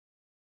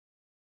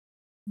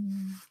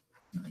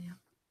Not yet.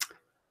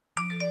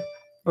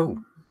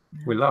 Oh,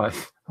 we're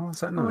live. Oh, is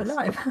that nice? Oh, we're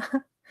live.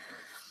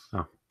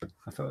 Oh,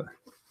 I thought.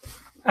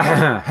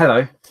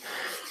 Hello.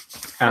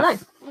 Hello.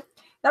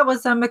 That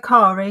was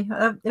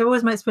Macari. It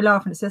always makes me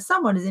laugh when it says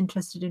someone is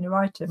interested in your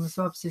item.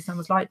 So obviously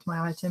someone's liked my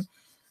item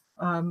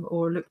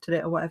or looked at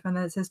it or whatever. And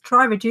then it says,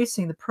 try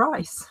reducing the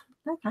price.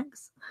 No,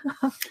 thanks.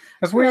 I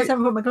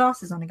haven't put my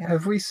glasses on again.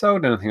 Have we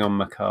sold anything on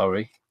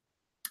Macari?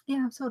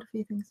 Yeah, I've sold a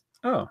few things.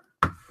 Oh,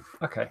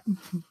 okay.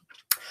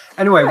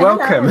 Anyway,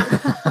 welcome.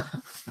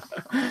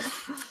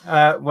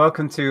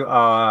 Welcome to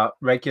our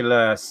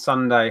regular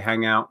Sunday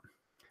hangout.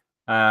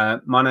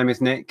 My name is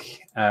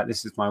Nick.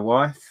 This is my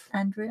wife,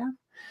 Andrea.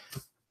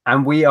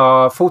 And we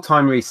are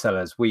full-time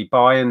resellers. We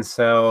buy and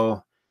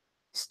sell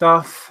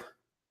stuff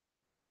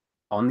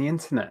on the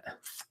internet.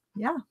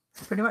 Yeah,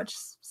 pretty much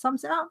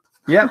sums it up.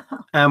 Yeah,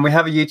 and we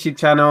have a YouTube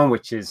channel,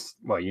 which is,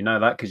 well, you know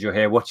that because you're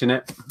here watching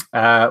it,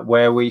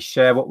 where we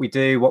share what we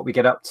do, what we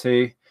get up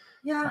to.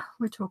 Yeah,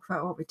 we talk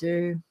about what we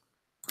do.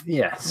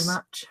 Yes. Pretty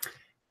much.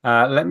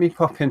 Let me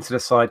pop into the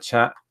side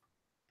chat.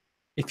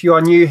 If you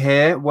are new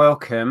here,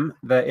 welcome.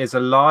 There is a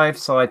live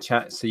side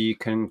chat so you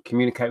can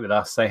communicate with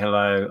us, say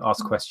hello,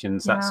 ask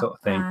questions, that sort of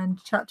thing.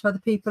 And chat to other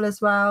people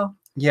as well.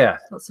 Yeah.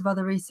 Lots of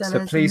other resellers.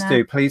 So please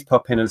do. Please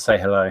pop in and say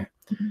hello.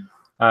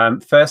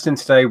 First in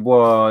today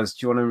was,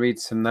 do you want to read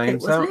some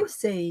names out? It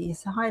was Lucy.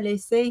 So hi,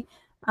 Lucy.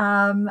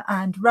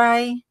 And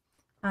Ray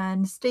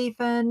and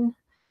Stephen,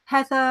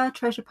 Heather,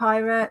 Treasure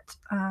Pirate,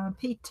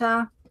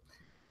 Peter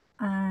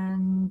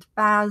and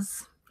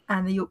Baz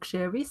and the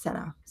Yorkshire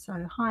reseller.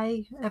 So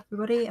hi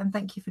everybody and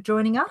thank you for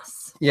joining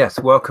us. Yes,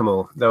 welcome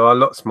all. There are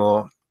lots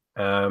more.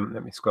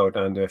 Let me scroll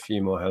down and do a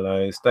few more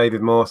hellos.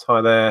 David Morse,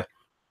 hi there.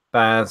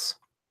 Baz.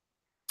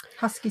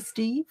 Husky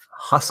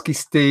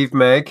Steve,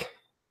 Meg.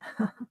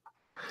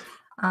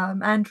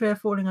 Andrea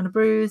Falling on a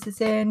Bruise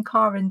is in.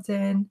 Karen's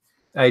in.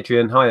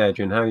 Adrian, hi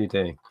Adrian, how are you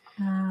doing?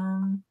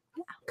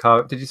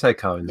 Yeah. Did you say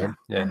Karen then?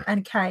 Yeah.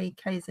 And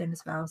Kay's in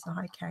as well, so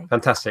hi Kay.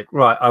 Fantastic.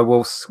 Right, I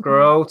will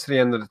scroll to the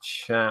end of the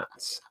chat.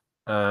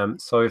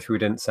 Sorry if we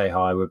didn't say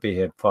hi. We'll be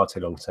here far too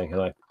long saying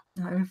hello.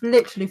 No, we've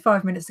literally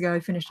 5 minutes ago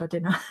finished our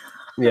dinner.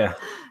 Yeah.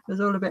 It was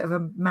all a bit of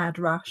a mad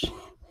rush.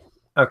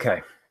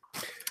 Okay.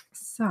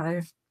 So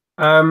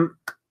I've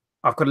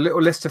got a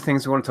little list of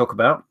things we want to talk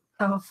about.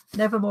 Oh,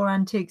 Nevermore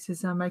Antiques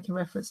is making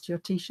reference to your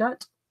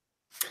t-shirt.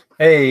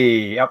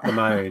 Hey, up the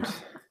mode.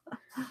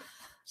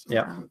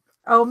 Yeah.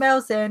 Oh,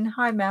 Mel's in.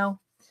 Hi, Mel.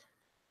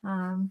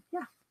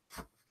 Yeah.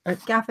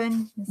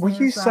 Gavin. Were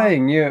you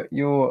saying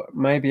you're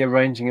maybe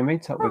arranging a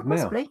meetup with Mel?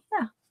 Possibly.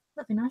 Yeah,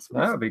 that'd be nice.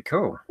 That would be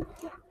cool.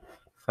 Yeah.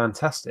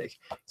 Fantastic.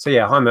 So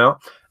yeah, hi Mel.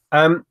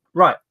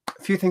 Right,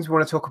 a few things we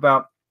want to talk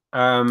about.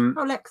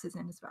 Oh, Lex is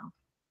in as well.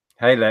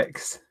 Hey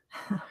Lex.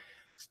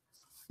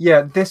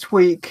 Yeah, this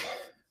week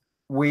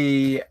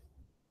we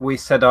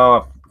said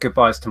our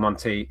goodbyes to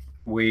Monty.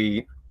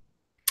 We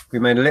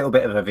made a little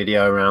bit of a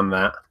video around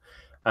that,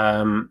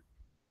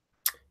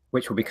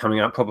 which will be coming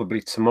out probably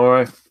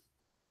tomorrow.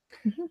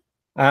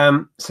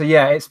 So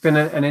yeah, it's been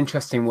an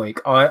interesting week.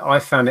 I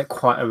found it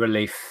quite a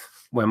relief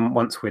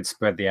once we'd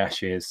spread the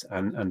ashes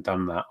and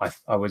done that.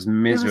 I was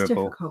miserable. It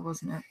was difficult,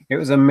 wasn't it? It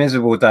was a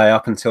miserable day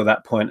up until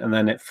that point, and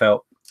then it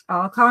felt.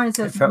 Oh, Karen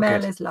says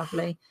Mel is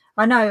lovely.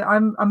 I know.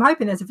 I'm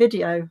hoping there's a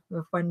video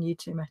of when you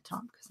two met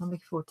up because I'm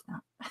looking forward to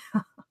that.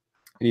 Are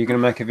you going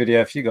to make a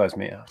video if you guys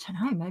meet up? I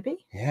don't know.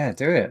 Maybe. Yeah,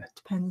 do it.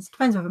 Depends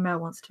whether Mel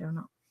wants to or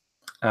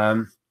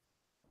not.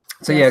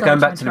 So yeah, going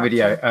back to the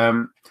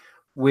video.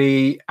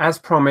 We, as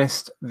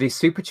promised, the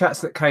super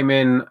chats that came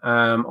in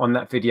on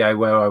that video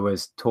where I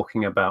was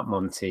talking about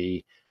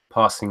Monty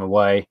passing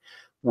away,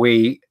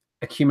 we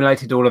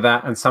accumulated all of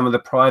that, and some of the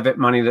private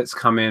money that's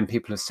come in,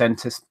 people have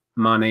sent us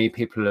money,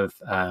 people have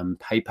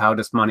PayPal'd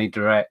us money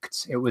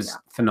direct. It was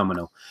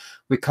phenomenal.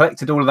 We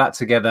collected all of that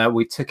together.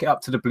 We took it up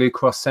to the Blue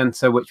Cross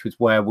Centre, which was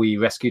where we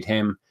rescued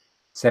him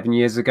 7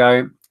 years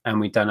ago, and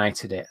we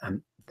donated it.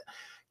 And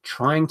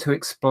trying to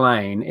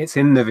explain, it's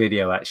in the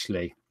video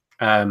actually,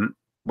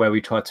 where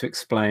we tried to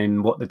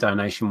explain what the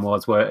donation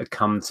was, where it had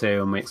come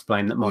to, and we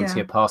explained that Monty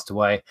had passed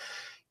away.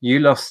 You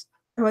lost.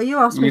 Well, you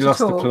asked me to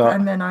talk,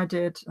 and then I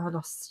did. I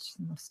lost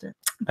it.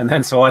 And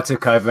then so I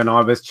took over, and I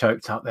was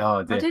choked up.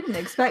 I didn't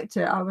expect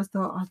it. I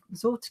thought I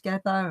was all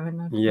together,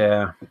 and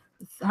yeah,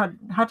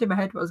 had in my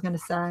head what I was going to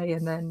say,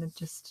 and then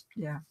just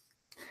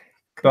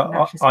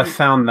But I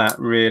found that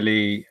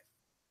really.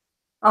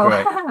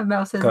 Oh,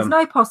 Mel says there's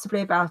no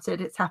possibly about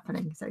it. It's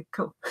happening. So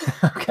cool.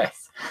 Okay,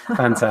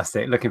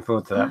 fantastic. Looking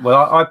forward to that.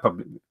 Well,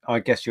 I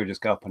guess you'll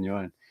just go up on your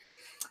own.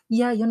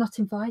 Yeah, you're not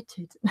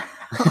invited.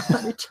 I'm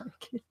only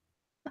joking.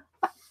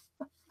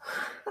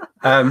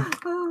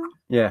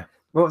 Yeah.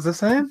 What was I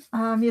saying?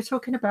 You're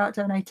talking about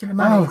donating the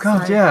money. Oh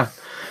God, yeah.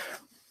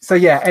 So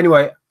yeah.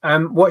 Anyway,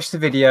 watch the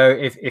video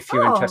if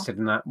you're interested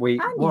in that.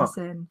 Anya's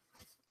in.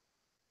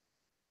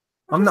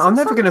 I'm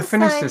never going to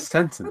finish this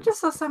sentence. I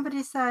just saw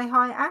somebody say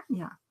hi,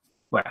 Anya.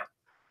 Where?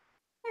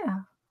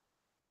 Yeah.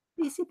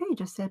 BCP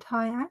just said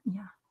hi,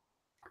 Anya.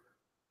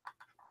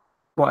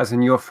 What, as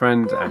in your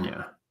friend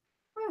Anya?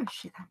 Where is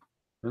she then?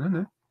 I don't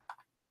know.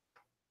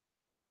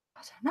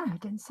 I don't know. I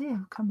didn't see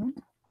him come in.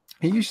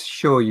 Are you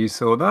sure you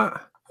saw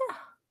that? Yeah.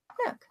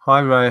 Look. Hi,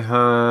 Ray.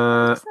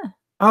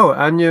 Oh,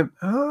 Anya.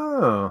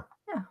 Oh.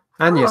 Yeah.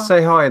 Anya,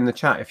 say hi in the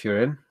chat if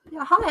you're in.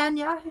 Yeah. Hi,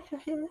 Anya, if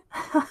you're here.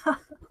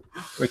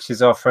 Which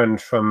is our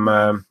friend from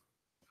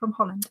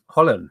Holland.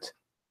 Holland.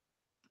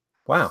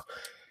 Wow.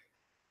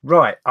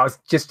 Right. I was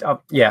just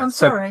yeah. I'm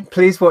sorry.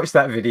 Please watch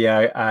that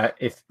video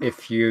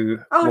if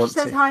you want she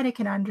says to. hi, Nick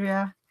and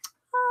Andrea.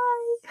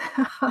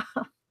 Hi.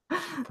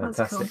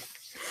 Fantastic. Cool.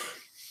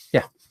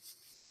 Yeah.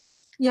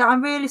 Yeah,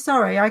 I'm really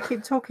sorry. I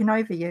keep talking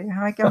over you.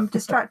 I'm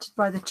distracted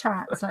by the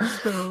chats like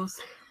squirrels.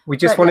 We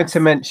just wanted to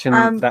mention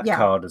that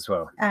card as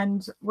well.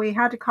 And we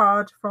had a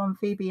card from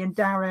Phoebe and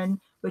Darren,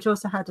 which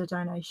also had a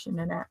donation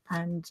in it.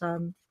 And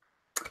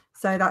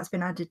so that's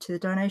been added to the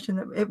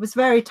donation. It was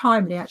very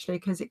timely, actually,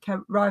 because it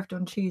arrived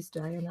on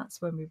Tuesday, and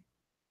that's when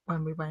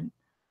we went.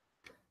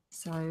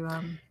 So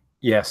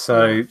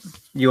so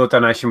your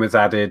donation was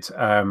added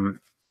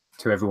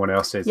to everyone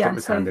else's that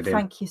was handed in.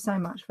 Thank you so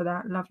much for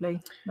that. Lovely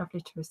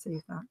to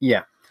receive that.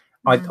 Yeah.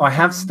 I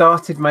have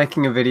started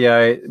making a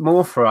video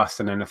more for us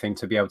than anything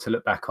to be able to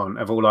look back on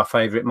of all our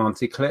favourite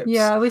Monty clips.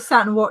 Yeah, we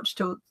sat and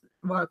watched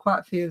quite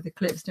a few of the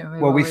clips, didn't we?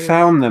 Well, we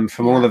found them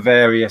from all the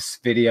various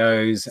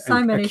videos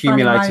and many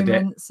accumulated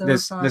it.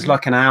 There's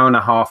like an hour and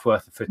a half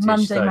worth of footage.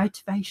 Monday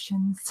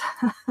motivations.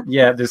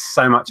 Yeah, there's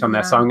so much on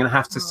there. So I'm going to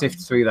have to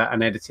sift through that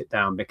and edit it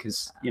down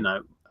because, you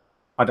know,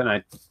 I don't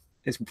know.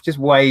 It's just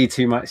way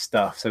too much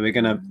stuff. So we're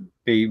going to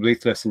be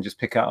ruthless and just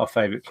pick out our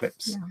favourite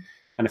clips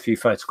and a few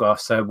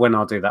photographs. So when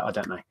I'll do that, I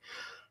don't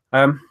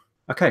know.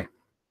 Okay.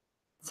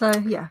 So,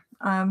 yeah.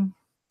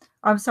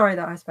 I'm sorry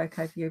that I spoke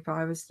over you,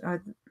 but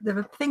there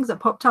were things that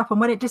popped up, and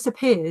when it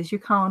disappears, you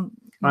can't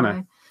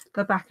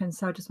go back. And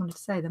so I just wanted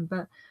to say them.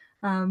 But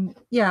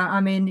yeah, I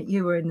mean,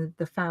 you were in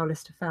the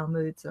foulest of foul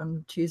moods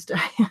on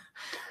Tuesday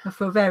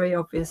for very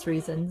obvious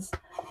reasons.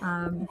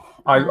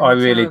 I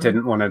really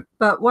didn't want to.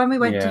 But when we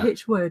went to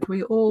Hitchwood,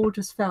 we all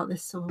just felt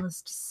this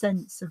almost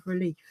sense of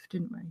relief,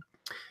 didn't we?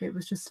 It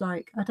was just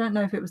like, I don't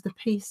know if it was the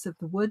peace of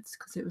the woods,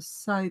 because it was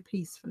so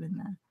peaceful in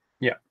there.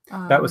 Yeah,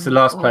 that was the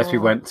last place we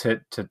went to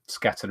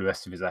scatter the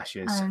rest of his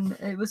ashes. And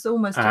it was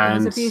almost, it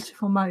was a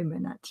beautiful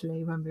moment,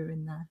 actually, when we were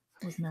in there,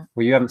 wasn't it?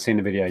 Well, you haven't seen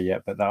the video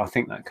yet, but I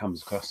think that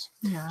comes across.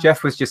 Yeah.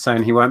 Jeff was just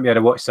saying he won't be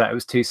able to watch that. It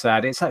was too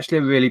sad. It's actually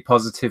a really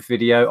positive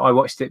video. I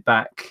watched it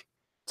back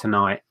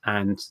tonight,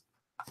 and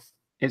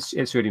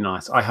it's really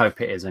nice. I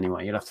hope it is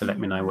anyway. You'll have to let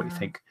me know what you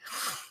think.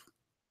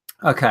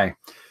 Okay.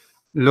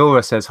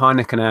 Laura says, hi,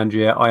 Nick and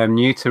Andrea. I am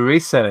new to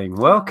reselling.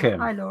 Welcome.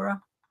 Hi,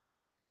 Laura.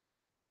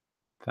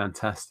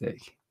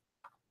 Fantastic.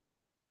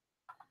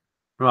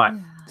 Right.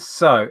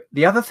 So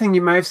the other thing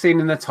you may have seen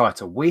in the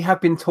title, we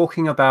have been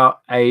talking about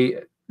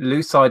a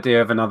loose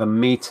idea of another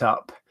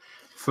meetup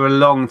for a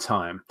long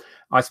time.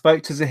 I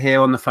spoke to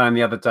Zahir on the phone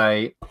the other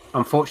day.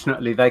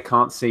 Unfortunately, they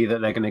can't see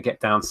that they're going to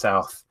get down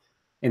south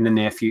in the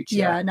near future.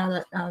 Yeah, now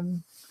that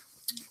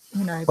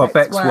you know, well,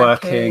 Beck's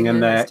working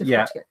and they're to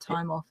get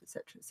time off,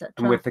 etc., etc.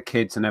 And with the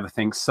kids and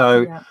everything.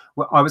 So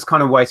well, I was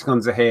kind of waiting on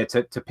Zahir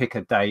to pick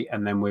a date,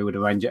 and then we would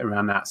arrange it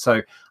around that.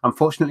 So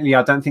unfortunately,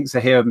 I don't think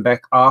Zahir and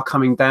Beck are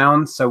coming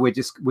down. So we've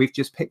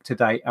just picked a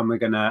date, and we're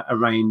going to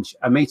arrange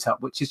a meetup,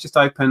 which is just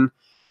open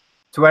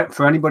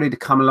for anybody to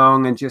come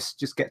along and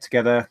just get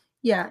together.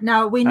 Yeah.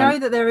 Now we know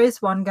that there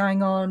is one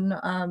going on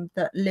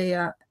that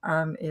Leah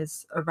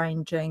is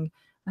arranging.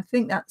 I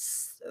think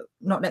that's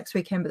not next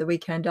weekend, but the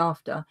weekend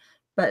after.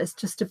 But it's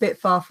just a bit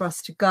far for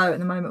us to go at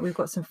the moment. We've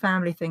got some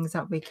family things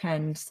that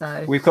weekend,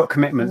 so we've got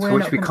commitments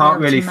which we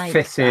can't really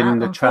fit in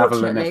the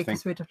travel and everything.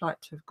 Because we'd have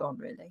liked to have gone,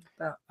 really.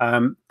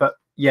 But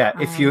yeah,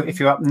 if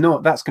you're up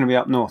north, that's going to be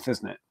up north,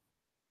 isn't it?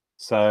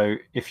 So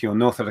if you're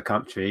north of the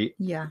country,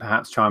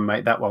 perhaps try and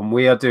make that one.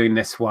 We are doing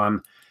this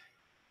one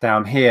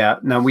down here.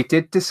 Now, we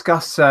did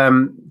discuss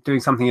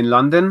doing something in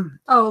London.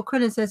 Oh,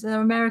 Quillen says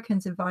are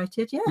Americans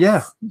invited? Yes.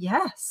 Yeah.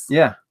 Yes.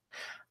 Yeah.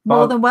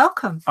 More than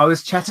welcome. I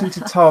was chatting to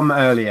Tom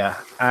earlier,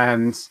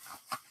 and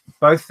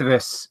both of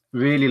us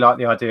really like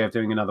the idea of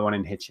doing another one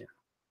in Hitchin.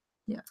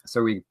 Yeah.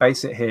 So we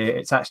base it here.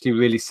 It's actually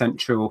really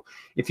central.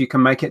 If you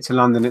can make it to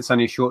London, it's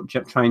only a short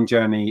train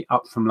journey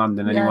up from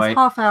London anyway. It's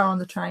half hour on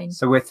the train.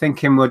 So we're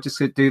thinking we'll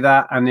just do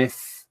that, and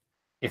if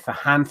a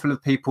handful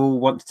of people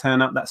want to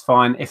turn up, that's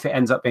fine. If it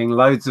ends up being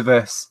loads of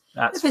us,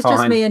 that's fine. If it's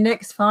just me and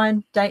Nick's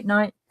fine. Date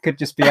night. Could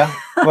just be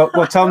well,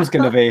 Tom's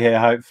going to be here,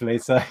 hopefully.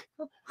 So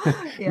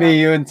me,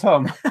 you, and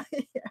Tom.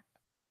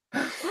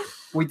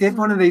 We did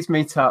one of these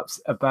meetups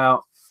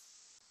about,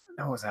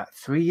 what was that,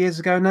 3 years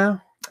ago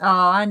now? Oh,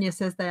 Anya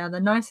says they are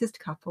the nicest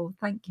couple.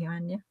 Thank you,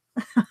 Anya.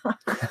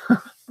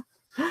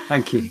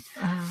 Thank you.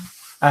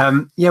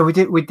 Yeah, we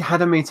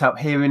had a meetup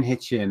here in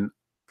Hitchin.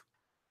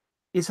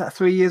 Is that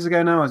 3 years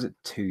ago now, or is it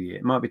 2 years?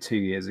 It might be 2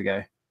 years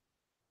ago.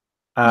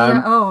 It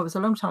was a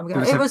long time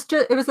ago.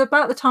 It was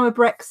about the time of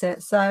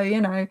Brexit, so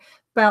you know,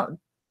 about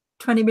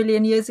 20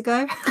 million years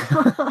ago.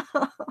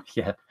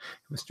 Yeah,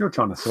 we're still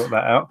trying to sort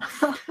that out.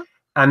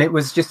 And it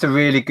was just a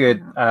really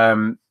good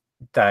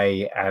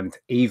day, and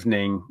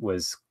evening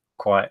was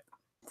quite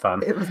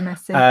fun. It was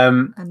messy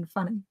and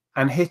funny.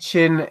 And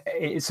Hitchin,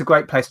 it's a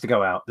great place to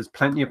go out. There's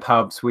plenty of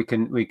pubs we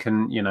can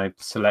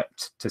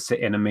select to sit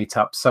in and meet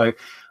up. So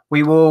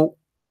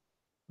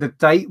the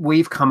date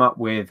we've come up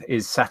with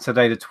is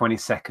Saturday the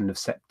 22nd of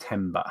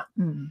September.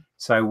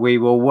 So we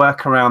will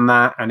work around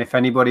that, and if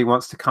anybody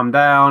wants to come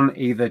down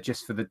either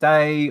just for the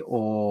day,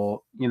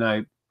 or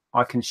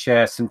I can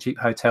share some cheap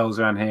hotels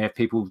around here if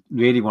people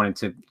really wanted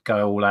to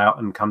go all out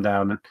and come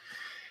down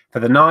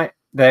for the night,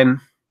 then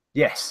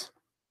yes,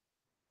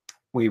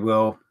 we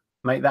will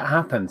make that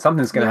happen.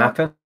 Something's going to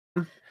happen.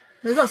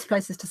 There's lots of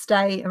places to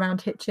stay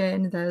around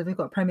Hitchin. We've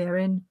got Premier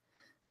Inn,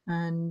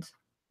 and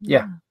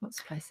lots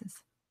of places.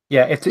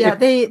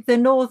 The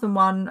northern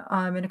one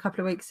in a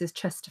couple of weeks is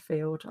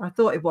Chesterfield. I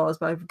thought it was,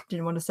 but I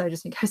didn't want to say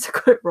just in case I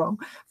got it wrong.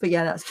 But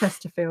yeah, that's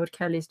Chesterfield.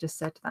 Kelly's just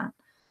said that.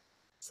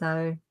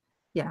 So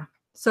yeah,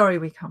 sorry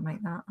we can't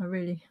make that. I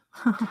really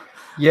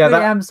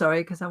am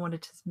sorry, because I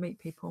wanted to meet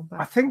people. But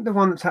I think the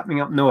one that's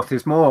happening up north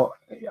is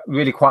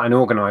really quite an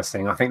organised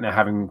thing. I think they're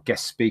having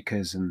guest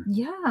speakers and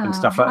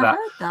stuff like that. I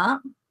heard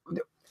that.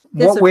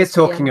 What we're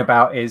talking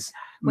about is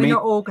we're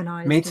not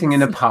organised. Meeting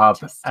in a pub,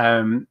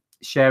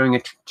 sharing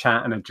a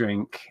chat and a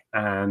drink,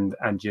 and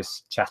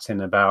just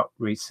chatting about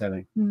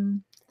reselling.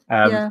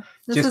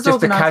 Just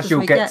a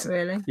casual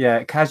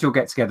casual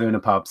get together in a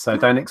pub. So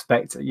don't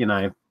expect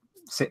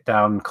sit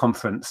down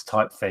conference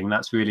type thing.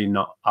 That's really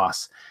not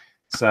us.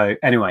 So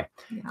anyway,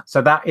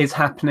 so that is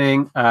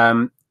happening.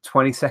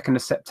 22nd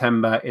of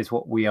September is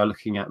what we are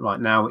looking at right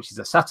now, which is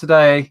a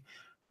Saturday.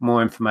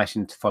 More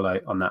information to follow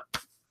on that.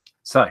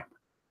 So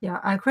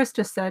and Chris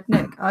just said,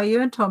 Nick, are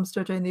you and Tom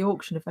still doing the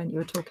auction event you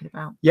were talking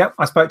about? Yep,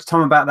 I spoke to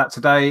Tom about that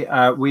today.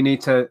 We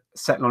need to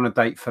settle on a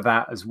date for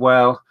that as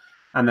well.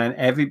 And then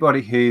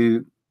everybody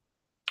who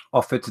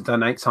offered to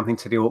donate something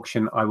to the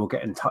auction, I will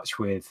get in touch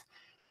with,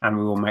 and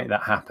we will make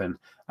that happen.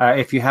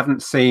 If you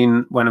haven't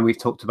seen when we've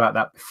talked about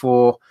that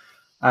before,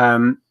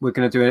 we're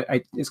going to do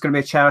it's going to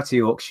be a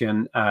charity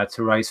auction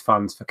to raise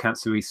funds for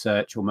cancer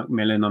research or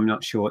Macmillan. I'm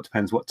not sure. It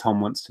depends what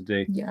Tom wants to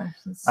do.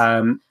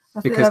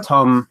 Because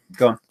Tom,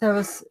 go on.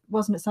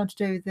 Wasn't it something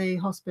to do with the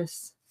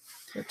hospice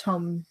that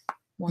Tom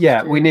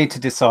wanted we need to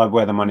decide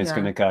where the money's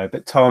going to go.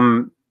 But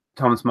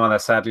Tom's mother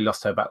sadly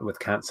lost her battle with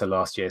cancer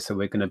last year, so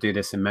we're going to do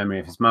this in memory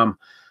of his mum.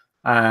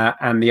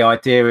 And the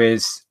idea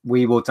is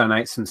we will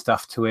donate some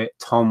stuff to it.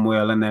 Tom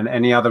will, and then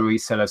any other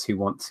resellers who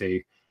want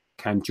to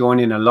can join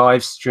in a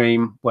live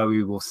stream where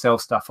we will sell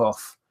stuff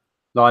off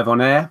live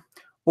on air.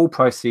 All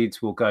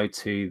proceeds will go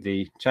to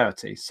the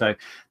charity. So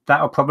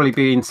that'll probably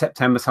be in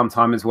September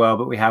sometime as well,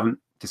 but we haven't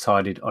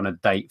decided on a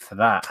date for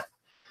that.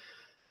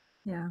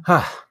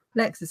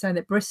 Lex is saying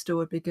that Bristol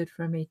would be good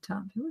for a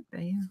meetup. It would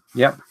be.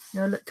 Yep.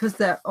 Because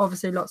there are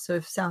obviously lots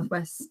of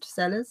Southwest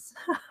sellers.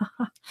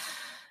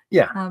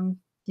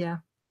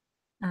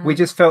 We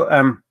just felt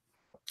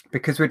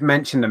because we'd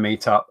mentioned a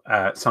meetup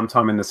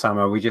sometime in the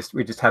summer, we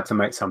just had to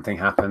make something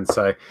happen.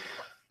 So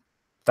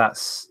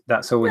that's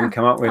all we can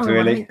come up with,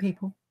 really. Meet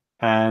people.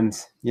 And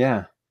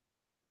we're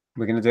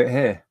going to do it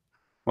here.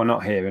 Well,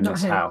 not here in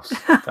this house.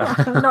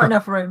 Not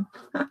enough room.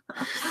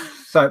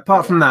 So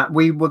apart from that,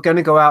 we were going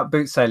to go out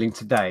boot sailing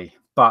today,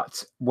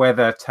 but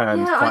weather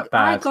turned quite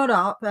bad. I got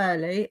up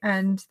early,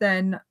 and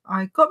then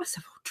I got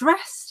myself all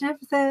dressed and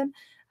everything.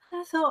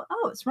 I thought,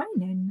 it's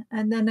raining.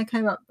 And then I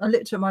came up, I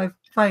looked at my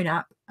phone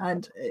app,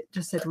 and it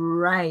just said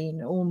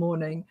rain all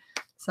morning.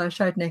 So I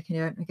showed Nick, and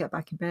he went, I get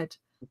back in bed.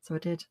 So I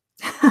did.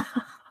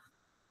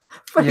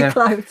 Fully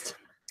clothed.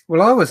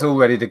 Well, I was all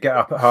ready to get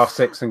up at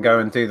 6:30 and go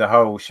and do the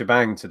whole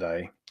shebang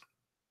today.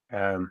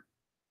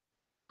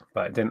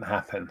 But it didn't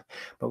happen.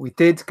 But we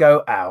did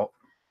go out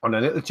on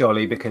a little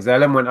jolly because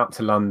Ellen went up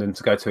to London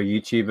to go to a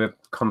YouTuber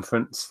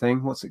conference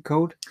thing. What's it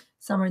called?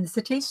 Summer in the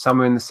City.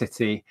 Summer in the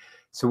City.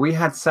 So we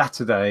had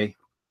Saturday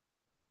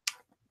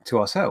to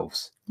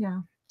ourselves. Yeah.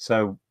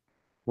 So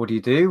what do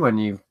you do when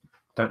you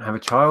don't have a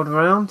child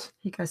around?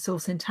 You go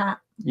sourcing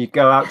tap. You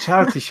go out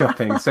charity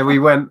shopping. So we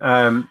went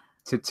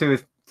to 2 or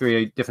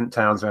 3 different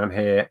towns around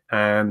here,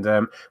 and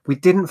we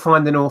didn't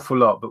find an awful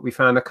lot, but we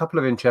found a couple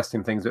of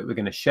interesting things that we're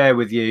going to share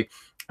with you.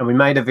 And we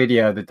made a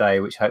video of the day,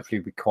 which hopefully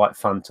will be quite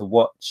fun to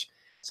watch.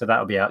 So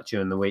that'll be out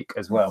during the week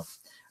as well.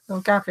 Well,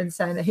 Gavin's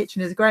saying that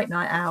Hitchin is a great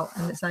night out,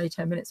 and it's only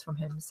 10 minutes from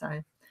him.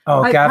 So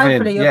Gavin,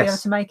 hopefully you'll be able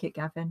to make it,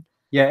 Gavin.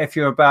 Yeah, if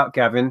you're about,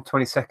 Gavin,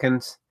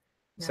 22nd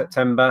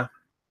September.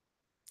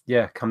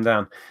 Yeah, come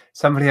down.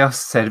 Somebody else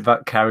said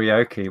about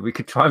karaoke. We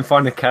could try and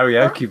find a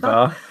karaoke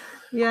bar.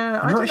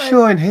 I'm not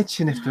sure in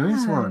Hitchin if there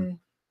is one.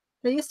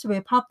 There used to be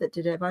a pub that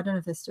did it, but I don't know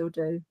if they still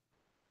do.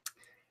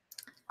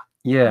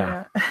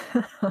 Yeah.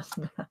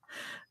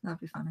 That'd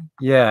be funny.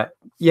 Yeah,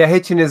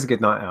 Hitchin is a good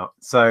night out.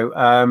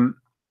 So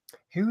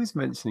who was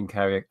mentioning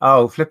karaoke?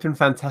 Oh, flipping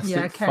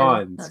fantastic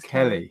finds.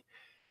 Kelly.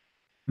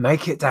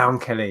 Make it down,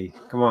 Kelly.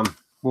 Come on.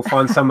 We'll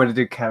find somewhere to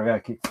do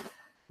karaoke.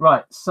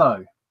 Right, so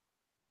do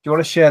you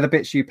want to share the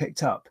bits you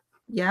picked up?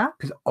 Yeah.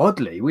 Because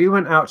oddly, we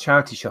went out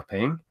charity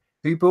shopping.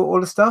 Who bought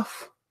all the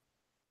stuff?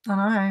 I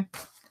know.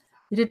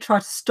 You did try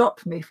to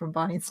stop me from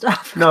buying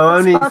stuff. No,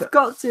 only I've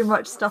got too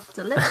much stuff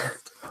to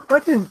list. I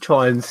didn't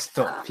try and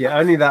stop you.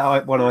 Only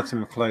that one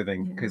item of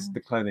clothing, because the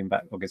clothing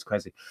backlog is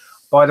crazy.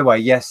 By the way,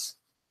 yes,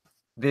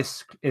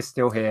 this is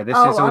still here. This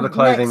is all the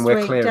clothing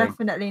we're clearing.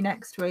 Definitely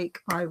next week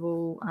I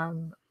will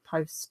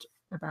post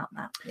about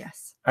that.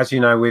 Yes. As you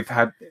know,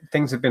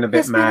 things have been a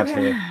bit mad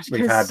here.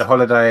 We've had the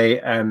holiday,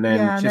 and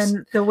then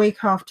then the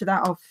week after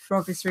that, for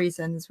obvious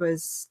reasons,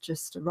 was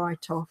just a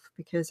write-off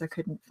because I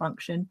couldn't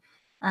function,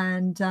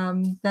 and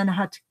then I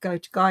had to go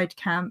to guide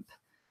camp.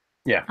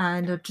 Yeah.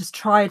 And I just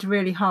tried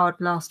really hard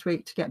last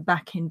week to get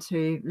back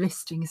into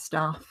listing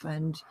stuff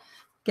and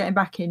getting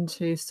back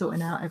into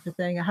sorting out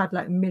everything. I had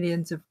like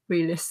millions of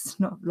relists,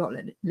 not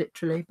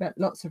literally, but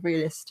lots of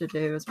relists to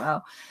do as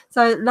well.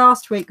 So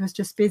last week was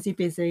just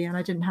busy, and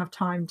I didn't have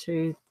time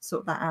to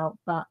sort that out.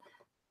 But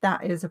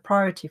that is a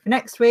priority for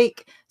next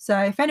week. So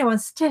if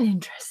anyone's still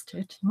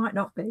interested, might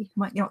not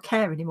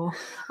care anymore.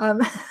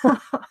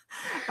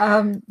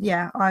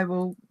 Yeah, I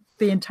will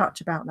be in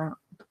touch about that.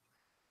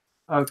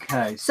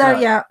 Okay. So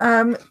yeah,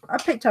 I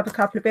picked up a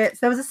couple of bits.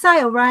 There was a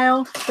sale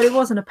rail, but it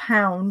wasn't a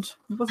pound.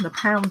 It wasn't a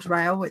pound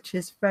rail, which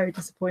is very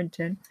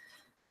disappointing.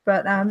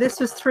 But this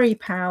was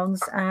 £3,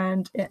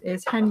 and it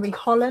is Henry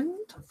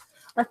Holland.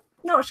 I'm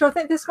not sure. I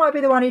think this might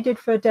be the one he did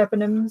for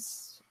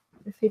Debenhams.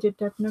 If he did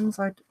Debenhams,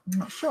 I'm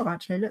not sure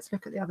actually. Let's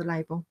look at the other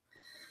label.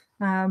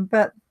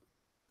 But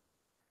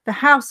the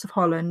House of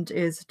Holland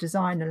is a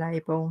designer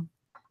label,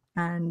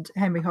 and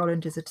Henry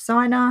Holland is a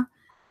designer.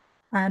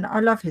 And I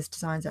love his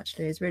designs,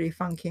 actually. It's really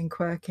funky and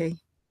quirky.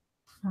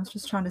 I was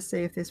just trying to see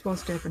if this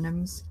was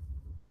Debenhams.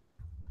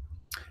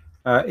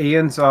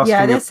 Ian's asking...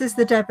 Yeah, this is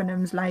the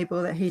Debenhams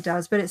label that he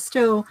does, but it's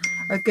still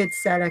a good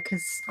seller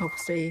because,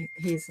 obviously,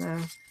 he's a...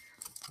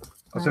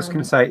 I was just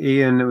going to say,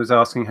 Ian was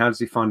asking, how does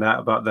he find out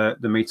about the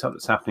meetup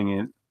that's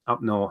happening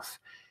up north?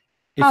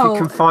 If you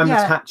can find the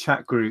Tat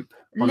Chat group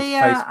on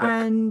Leah Facebook.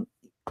 And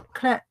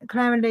Claire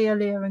and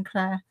Leah and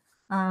Claire,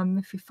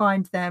 if you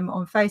find them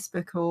on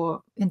Facebook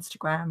or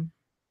Instagram,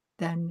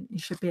 then you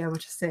should be able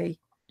to see.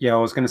 Yeah, I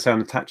was going to say on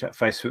the Tat Chat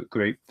Facebook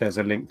group, there's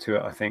a link to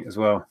it, I think, as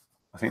well.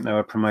 I think they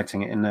were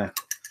promoting it in there.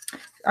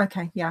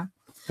 Okay, yeah.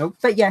 Nope.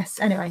 But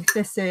yes, anyway,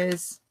 this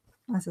is,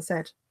 as I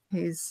said,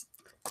 he's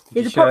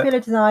a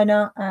popular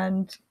designer,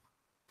 and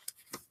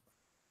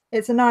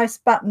it's a nice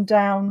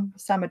button-down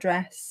summer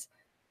dress.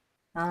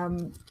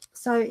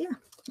 So yeah,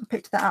 I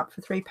picked that up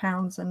for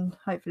 £3, and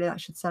hopefully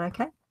that should sell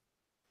okay.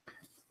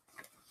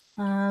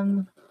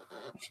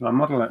 Should I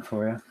model it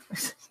for you?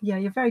 Yeah,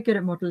 you're very good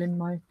at modelling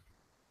my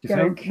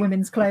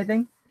women's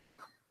clothing.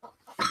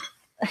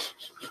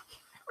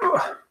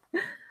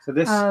 So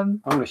this,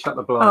 I'm going to shut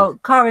the blind. Oh,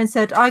 Karen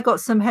said, I got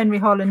some Henry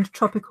Holland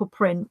tropical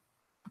print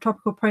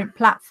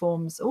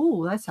platforms.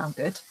 Oh, they sound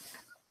good.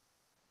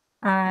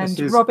 And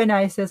Robin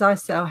A says, I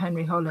sell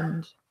Henry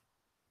Holland.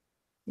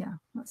 Yeah,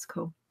 that's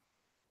cool.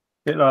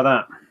 Bit like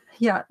that.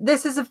 Yeah,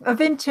 this is a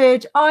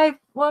vintage. I'm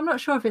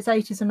not sure if it's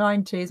 80s or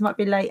 90s. Might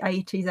be late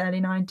 80s,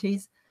 early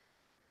 90s.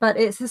 But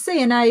it's a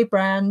C&A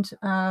brand,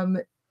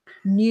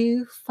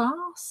 New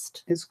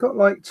Fast. It's got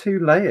like 2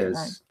 layers.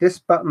 Okay. This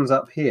button's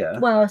up here.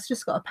 Well, it's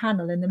just got a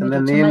panel in the middle,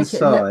 and then to make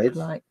it look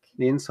like...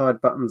 The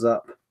inside button's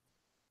up.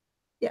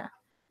 Yeah.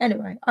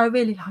 Anyway, I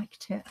really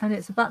liked it. And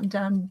it's a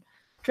button-down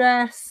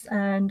dress,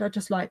 and I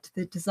just liked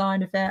the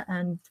design of it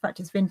and the fact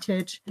it's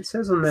vintage. It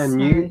says on there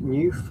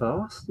New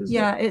Fast, is it?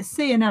 It's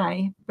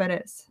C&A, but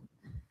it's...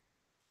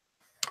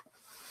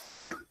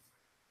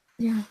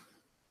 Yeah.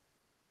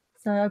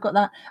 So I got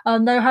that.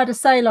 They had a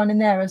sale on in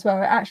there as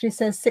well. It actually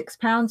says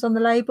 £6 on the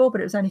label, but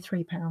it was only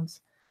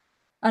 £3.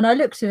 And I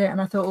looked at it and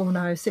I thought, oh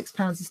no,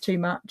 £6 is too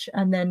much.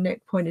 And then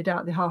Nick pointed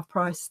out the half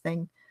price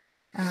thing.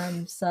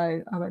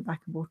 So I went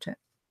back and bought it.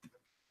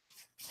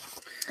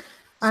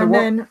 So have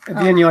you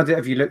any idea?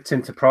 Have you looked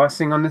into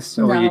pricing on this,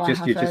 or no,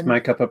 you just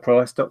make up a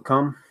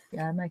price.com?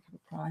 Yeah, make up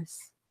a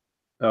price.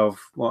 Of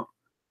what?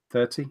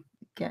 30?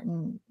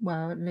 Getting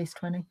at least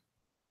 20,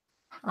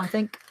 I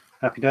think.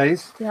 Happy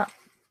days. Yeah.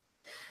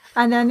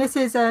 And then this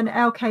is an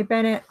LK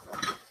Bennett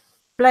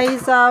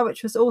blazer,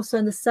 which was also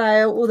in the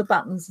sale. All the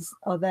buttons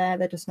are there;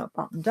 they're just not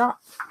buttoned up.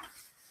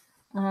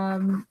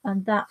 And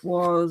that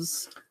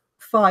was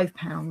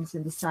 £5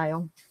 in the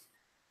sale.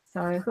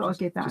 So I thought I'd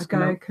give that a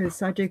go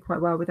because I do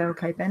quite well with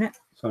LK Bennett.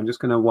 So I'm just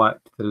going to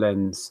wipe the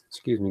lens.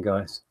 Excuse me,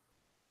 guys.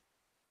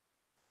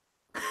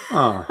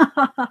 Oh,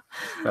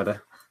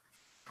 better.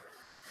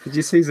 Did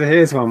you see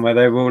Zahir's one where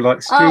they were all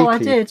like streaky? Oh, I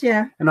did,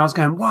 yeah. And I was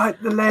going, wipe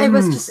the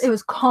lens. It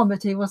was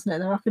comedy, wasn't it?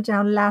 They're up and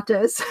down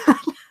ladders.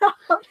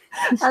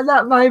 At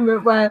that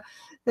moment where...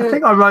 I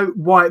think I wrote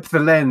wipe the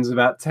lens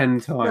about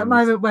 10 times. That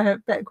moment where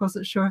Beck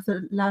wasn't sure if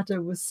the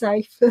ladder was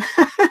safe.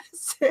 I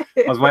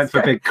was waiting for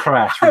a big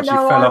crash when she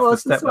fell off the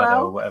step ladder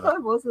or whatever. I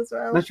was as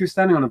well. No, she was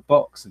standing on a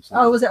box or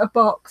something. Oh, was it a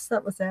box?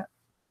 That was it.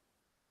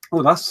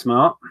 Oh, that's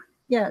smart.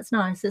 Yeah, it's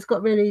nice. It's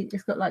got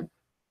like,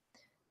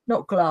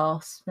 not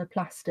glass, they're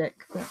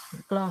plastic, but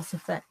glass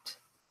effect.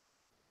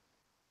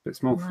 Bit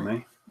small for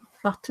me.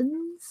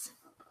 Buttons.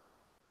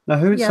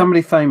 Now,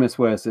 somebody famous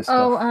wears this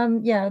stuff? Oh,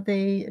 yeah,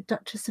 the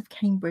Duchess of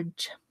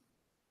Cambridge.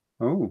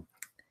 Oh.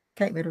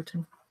 Kate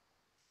Middleton.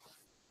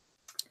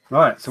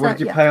 Right. So what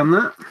did you pay on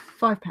that?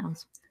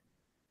 £5.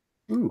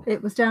 Ooh.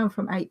 It was down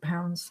from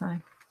 £8.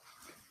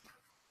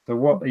 So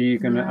what are you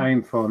going to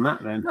aim for on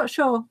that then? Not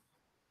sure,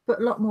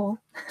 but a lot more.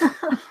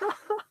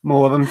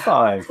 More than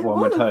 5, one more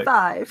would than hope.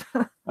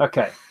 5.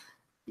 Okay.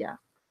 Yeah.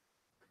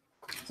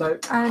 So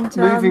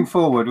moving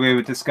forward, we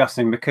were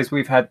discussing, because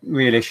we've had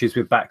real issues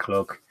with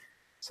backlog.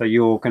 So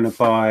you're going to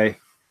buy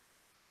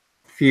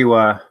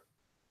fewer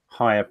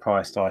higher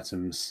priced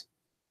items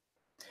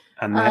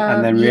and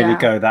then really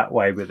go that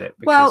way with it.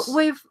 Well,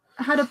 we've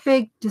had a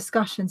big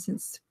discussion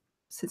since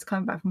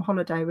coming back from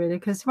holiday, really,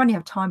 because when you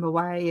have time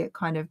away, it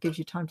kind of gives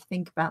you time to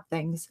think about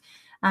things.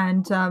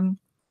 And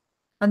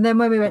then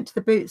when we went to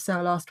the boot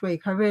sale last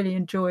week, I really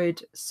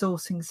enjoyed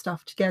sourcing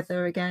stuff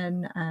together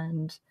again,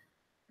 and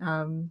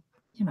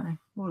you know,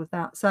 all of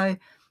that. So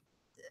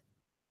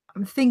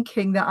I'm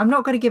thinking that I'm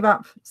not going to give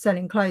up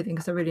selling clothing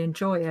because I really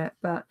enjoy it,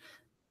 but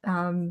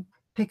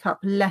pick up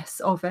less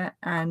of it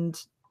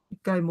and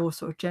go more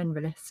sort of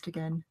generalist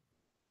again,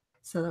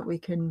 so that we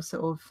can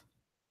sort of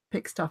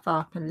pick stuff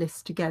up and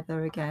list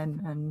together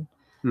again, and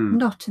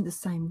not in the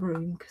same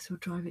room because we'll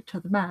drive each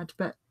other mad,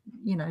 but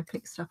you know,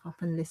 pick stuff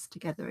up and list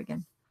together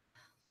again.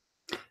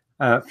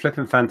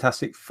 Flipping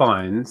fantastic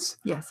finds.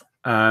 Yes.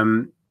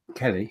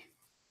 Kelly,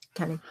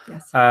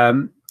 yes.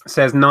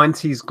 Says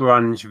 90s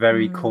grunge,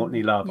 very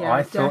Courtney Love. Yeah,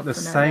 I thought the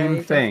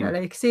same thing.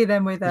 Definitely. You could see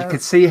them with you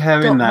could see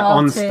her Doc in that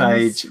Martens, on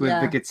stage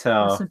with the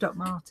guitar. Some Doc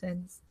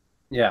Martens.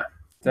 Yeah,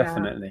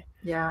 definitely.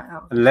 Yeah.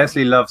 And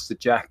Leslie loves the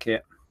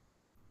jacket.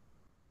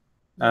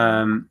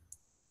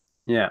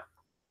 Yeah.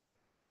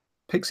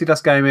 Pixie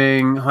Dust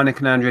Gaming,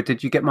 Heineken Andrea,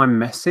 did you get my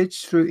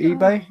message through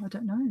eBay? I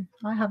don't know.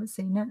 I haven't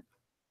seen it.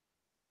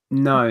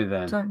 No,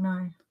 then. Don't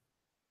know.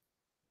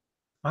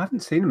 I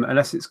haven't seen them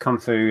unless it's come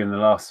through in the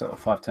last sort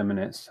of 5-10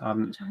 minutes. I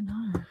don't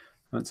know. I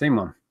haven't seen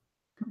one.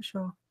 Not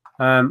sure.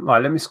 Right,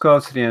 let me scroll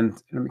to the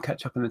end. Let me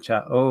catch up in the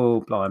chat. Oh,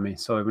 blimey.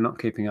 Sorry, we're not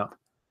keeping up.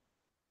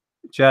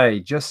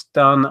 Jay, just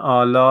done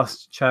our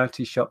last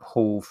charity shop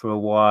haul for a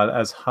while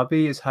as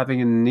hubby is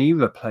having a knee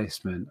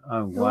replacement.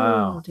 Oh,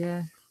 wow. Oh,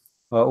 dear.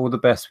 Well, all the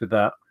best with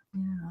that.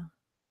 Yeah.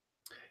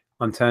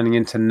 I'm turning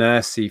into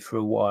nursey for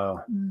a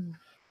while.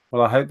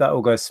 Well, I hope that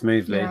all goes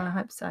smoothly. Yeah, I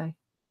hope so.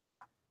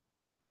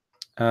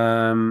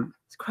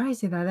 It's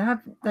crazy though.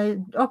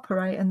 They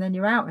operate and then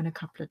you're out in a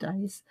couple of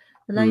days.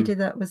 The lady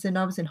that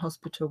I was in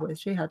hospital with,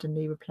 she had a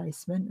knee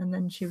replacement, and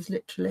then she was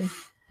literally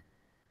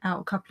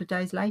out a couple of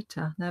days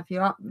later. Now, if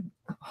you're up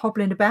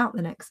hobbling about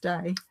the next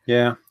day,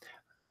 they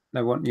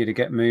want you to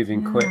get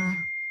moving quick.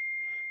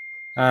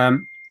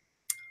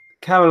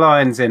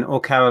 Caroline's in, or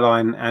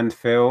Caroline and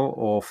Phil,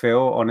 or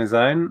Phil on his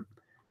own.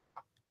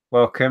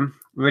 Welcome.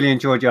 Really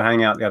enjoyed your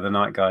hangout the other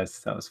night,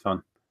 guys. That was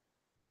fun.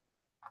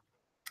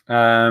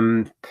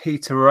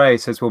 Peter Ray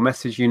says, we'll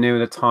message you near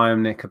the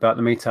time, Nick, about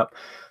the meetup.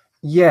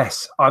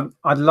 Yes,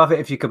 I'd love it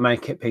if you could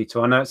make it,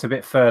 Peter. I know it's a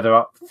bit further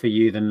up for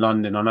you than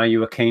London. I know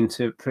you were keen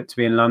for it to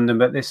be in London,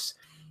 but this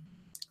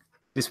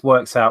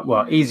works out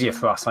well, easier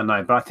for us, I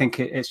know, but I think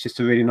it's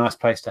just a really nice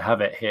place to have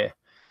it here.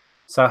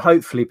 So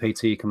hopefully,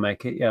 Peter, you can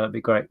make it. Yeah, that'd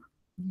be great.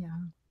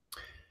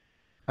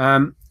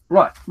 Yeah.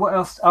 Right, what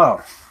else?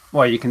 Oh,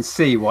 well, you can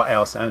see what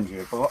else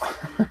Andrea bought.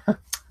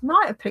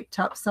 Might have picked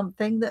up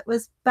something that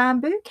was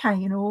bamboo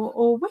cane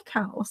or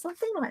wicker or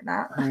something like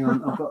that. Hang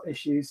on, I've got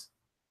issues.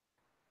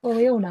 Well,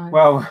 we all know.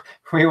 Well,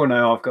 we all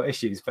know I've got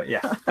issues, but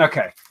yeah.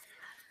 Okay.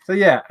 So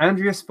yeah,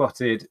 Andrea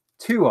spotted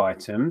 2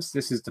 items.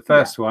 This is the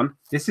first one.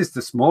 This is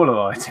the smaller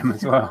item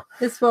as well.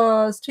 This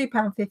was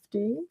 £2.50,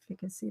 if you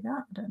can see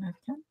that. I don't know if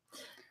you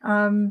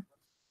can.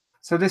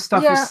 So this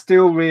stuff is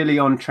still really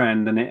on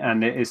trend,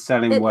 and it is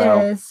selling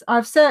well. It is.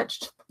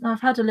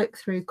 I've had a look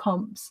through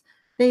comps.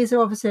 These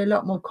are obviously a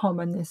lot more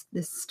common,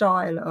 this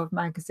style of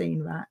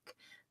magazine rack.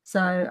 So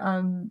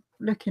I'm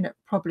looking at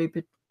probably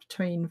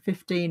between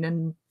 £15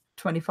 and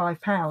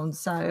 £25.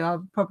 So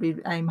I'll probably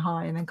aim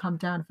high and then come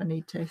down if I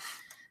need to.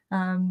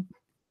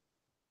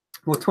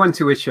 Well,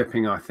 20 with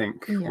shipping, I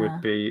think,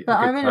 would be. But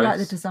I really like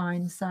the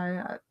design,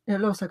 so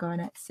it'll also go on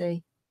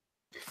Etsy.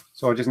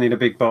 So I just need a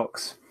big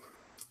box.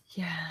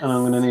 Yeah. And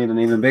I'm going to need an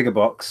even bigger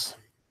box.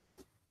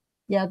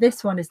 Yeah,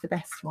 this one is the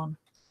best one.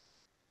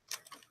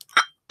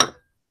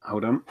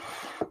 Hold on.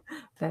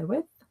 Bear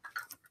with.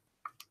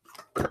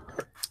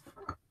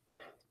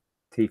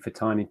 Tea for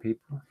tiny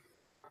people.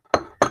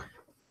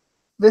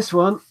 This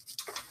one.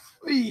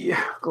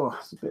 God,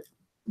 it's a bit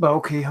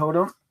bulky. Hold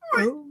on.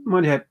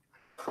 My head.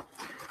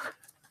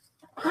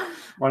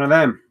 One of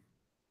them.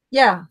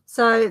 Yeah,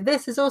 so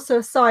this is also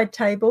a side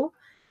table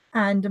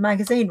and a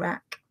magazine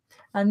rack.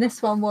 And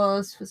this one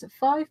was it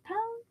 £5?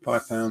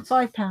 £5.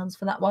 £5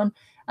 for that one.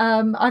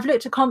 I've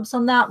looked at comps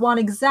on that one,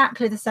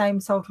 exactly the same,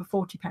 sold for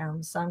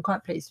 £40. So I'm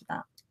quite pleased with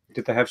that.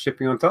 Did they have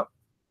shipping on top?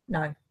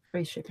 No,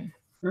 free shipping.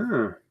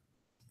 Oh.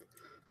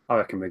 I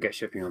reckon we'll get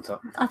shipping on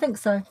top. I think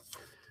so.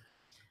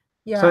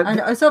 Yeah, so and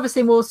it's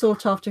obviously more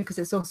sought after because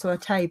it's also a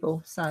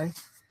table. So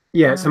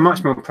yeah, it's a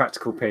much more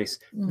practical piece.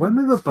 When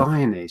we were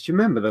buying these, do you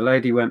remember the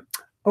lady went,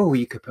 "Oh,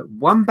 you could put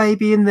one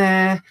baby in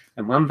there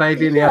and one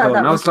baby in the other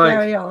one." That I was like,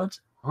 very odd.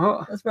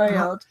 What? That's very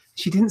odd.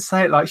 She didn't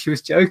say it like she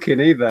was joking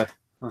either.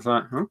 I was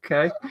like,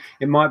 okay,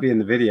 it might be in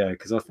the video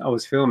because I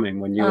was filming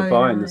when you were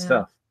buying the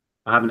stuff.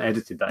 I haven't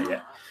edited that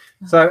yet.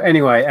 So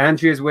anyway,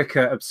 Andrea's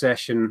wicker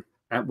obsession,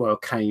 well,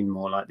 cane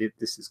more like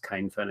this is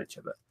cane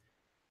furniture, but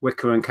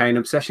wicker and cane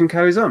obsession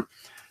carries on.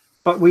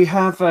 But we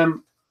have,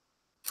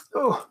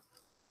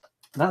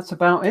 that's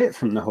about it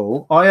from the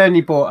haul. I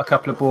only bought a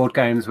couple of board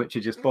games, which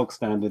are just bog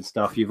standard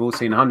stuff you've all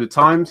seen 100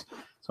 times.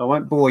 So I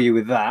won't bore you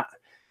with that.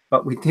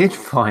 But we did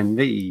find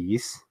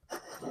these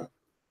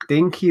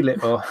dinky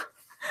little.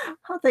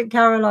 I think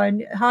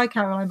Caroline, hi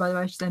Caroline, by the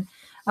way, she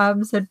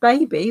said,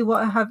 baby,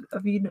 what have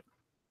you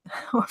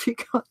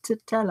got to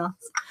tell us?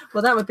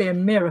 Well, that would be a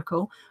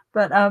miracle,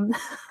 but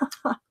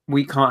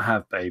we can't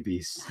have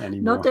babies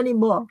anymore. Not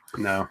anymore.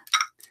 No,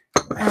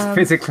 it's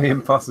physically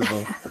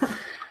impossible.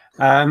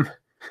 I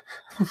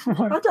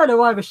don't know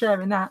why we're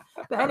sharing that,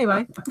 but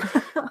anyway.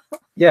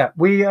 Yeah,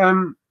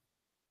 we're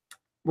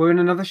in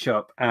another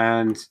shop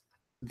and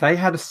they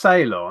had a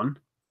sale on.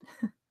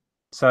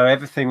 So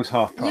everything was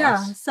half price.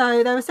 Yeah,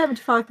 so they were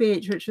 75p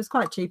each, which was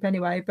quite cheap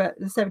anyway, but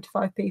the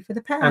 75p for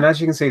the pair. And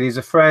as you can see, these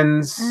are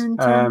Friends,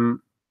 and,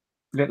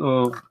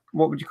 little,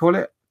 what would you call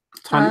it?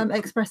 Tiny,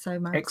 espresso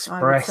mugs.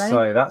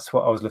 Espresso, that's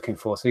what I was looking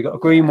for. So you got a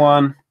green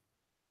one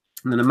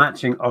and then a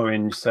matching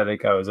orange, so they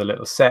go as a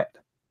little set.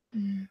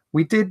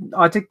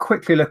 I did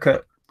quickly look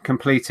at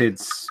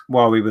completeds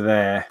while we were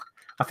there.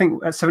 I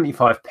think at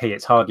 75p,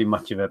 it's hardly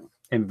much of an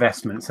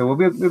investment, so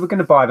we were going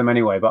to buy them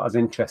anyway, but I was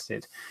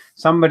interested.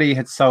 Somebody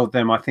had sold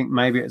them, I think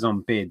maybe it was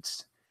on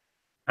bids,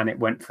 and it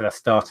went for a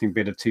starting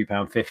bid of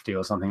 £2.50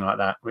 or something like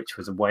that, which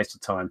was a waste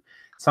of time.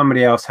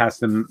 Somebody else has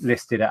them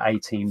listed at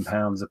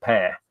 £18 a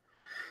pair,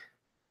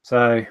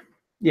 so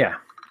yeah,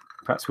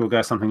 perhaps we'll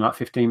go something like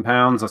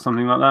 £15 or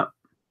something like that,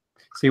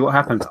 see what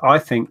happens. I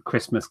think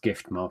Christmas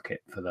gift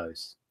market for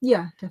those.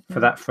 Yeah, definitely.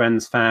 For that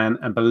Friends fan,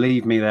 and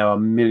believe me, there are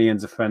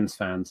millions of Friends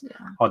fans.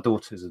 Yeah. Our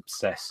daughter's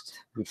obsessed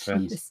with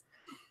Friends.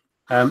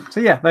 So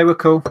yeah, they were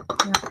cool.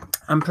 Yeah.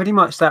 And pretty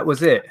much that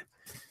was it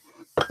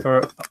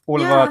for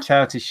all of our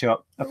charity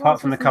shop,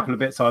 apart from the couple of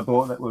bits I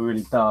bought that were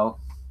really dull.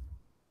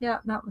 Yeah,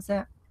 that was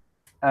it.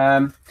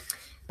 But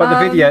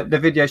the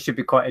video should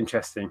be quite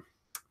interesting.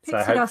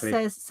 Pixie Dust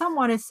says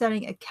someone is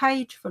selling a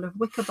cage full of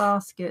wicker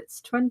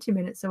baskets 20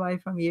 minutes away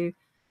from you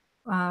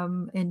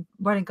in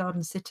Welwyn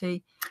Garden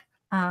City.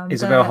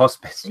 Isabel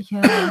Hospice.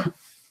 Yeah.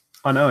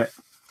 I know it.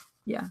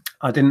 Yeah.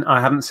 I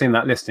haven't seen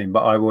that listing,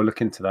 but I will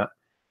look into that.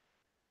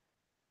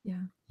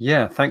 Yeah.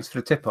 Yeah, thanks for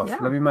the tip off.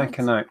 Let me make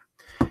a note.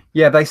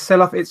 Yeah, they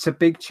sell off. It's a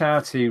big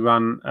charity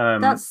run.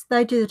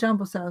 They do the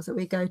jumble sales that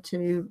we go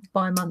to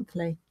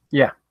bi-monthly.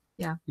 Yeah.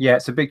 Yeah. Yeah,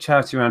 it's a big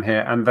charity around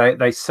here, and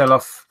they sell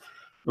off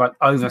like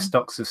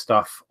overstocks of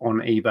stuff on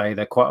eBay.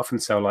 They quite often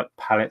sell like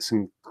pallets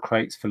and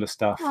crates full of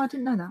stuff. Oh, I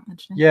didn't know that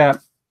actually. Yeah.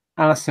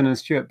 Alison and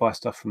Stuart buy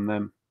stuff from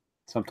them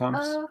sometimes.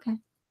 Oh, okay.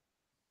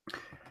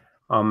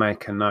 I'll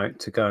make a note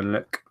to go and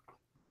look.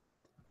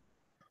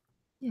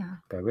 Yeah.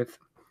 Bear with.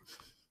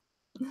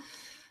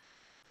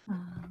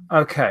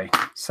 Okay,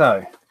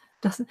 so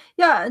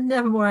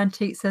Nevermore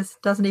Antique says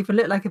doesn't even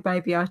look like a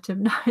baby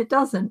item. No, it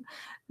doesn't.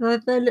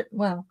 They look,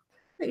 well,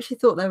 I think she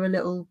thought they were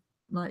little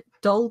like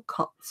doll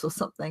cots or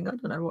something. I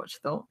don't know what she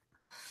thought.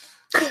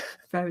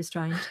 Very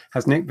strange.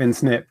 Has Nick been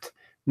snipped?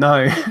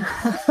 No.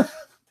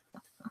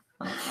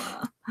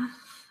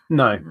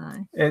 No.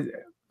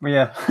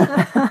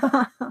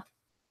 Yeah.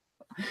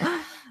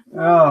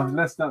 Oh,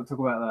 let's not talk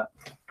about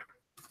that.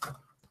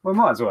 Well,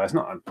 might as well. It's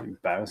not an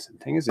embarrassing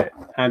thing, is it?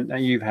 And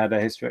you've had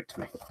a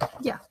hysterectomy.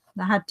 Yeah,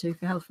 I had to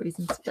for health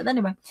reasons. But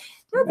anyway,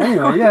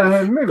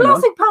 moving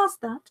glancing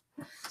past that.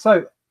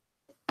 So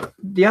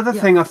the other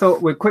thing I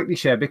thought we'd quickly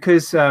share,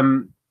 because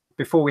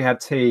before we had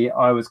tea,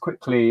 I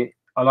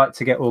like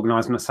to get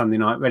organised on a Sunday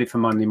night, ready for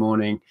Monday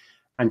morning,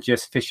 and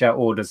just fish out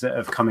orders that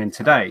have come in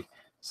today.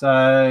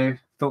 So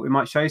thought we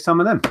might show you some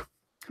of them.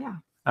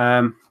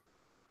 Yeah.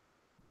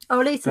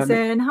 Lisa's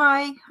in.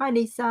 Hi,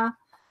 Lisa.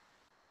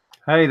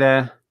 Hey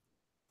there.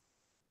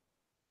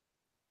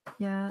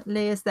 Yeah,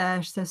 Leah's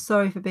there. She says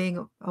sorry for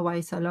being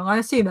away so long. I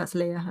assume that's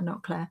Leah and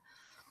not Claire.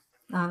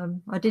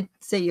 I did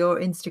see your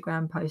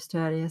Instagram post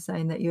earlier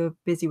saying that you're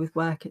busy with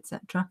work,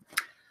 etc.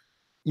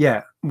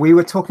 Yeah, we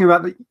were talking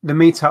about the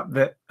meetup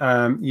that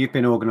you've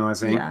been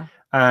organising. Yeah.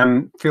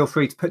 Feel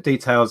free to put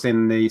details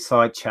in the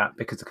side chat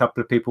because a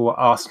couple of people were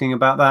asking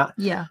about that.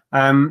 Yeah.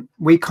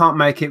 We can't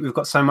make it. We've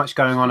got so much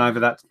going on over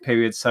that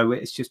period, so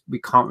it's just we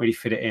can't really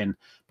fit it in.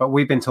 But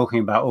we've been talking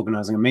about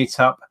organising a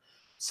meetup.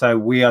 So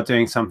we are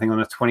doing something on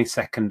the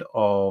 22nd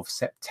of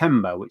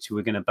September, which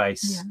we're going to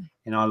base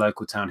in our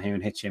local town here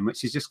in Hitchin,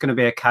 which is just going to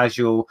be a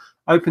casual,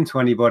 open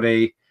to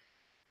anybody,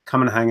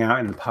 come and hang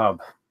out in the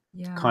pub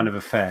kind of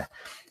affair.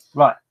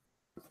 Right.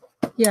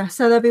 Yeah,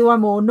 so there'll be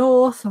one more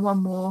north and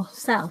one more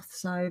south.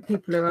 So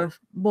people who are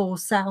more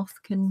south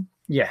can.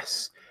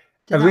 Yes.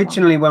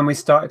 Originally, when we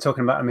started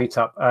talking about a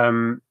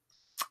meetup,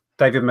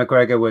 David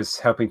McGregor was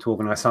helping to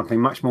organise something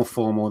much more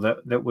formal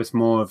that was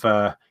more of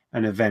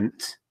an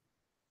event.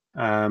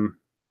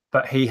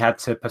 But he had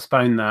to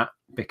postpone that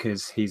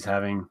because he's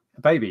having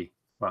a baby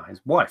Well,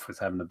 his wife was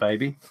having a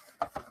baby.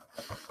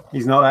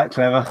 He's not that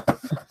clever.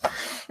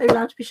 Are you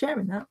allowed to be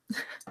sharing that?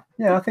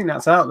 Yeah, I think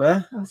that's out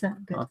there. Oh, is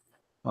that good?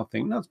 I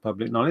think that's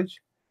public knowledge.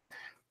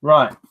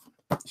 Right.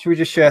 Should we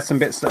just share some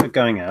bits that are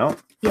going out?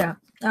 Yeah.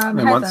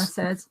 Heather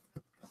says,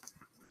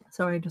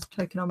 sorry, just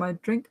taking on my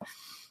drink.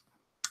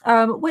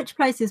 Which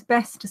place is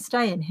best to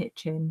stay in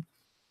Hitchin?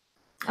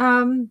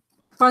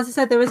 Well, as I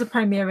said, there is a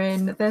Premier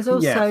Inn. There's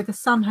also the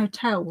Sun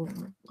Hotel.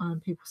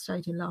 People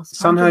stayed in last time.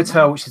 Sun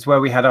Hotel, which is where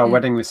we had our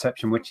wedding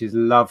reception, which is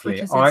lovely.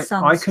 Which is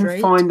I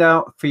can find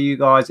out for you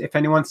guys if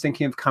anyone's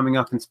thinking of coming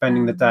up and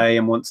spending the day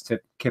and wants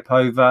to kip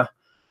over,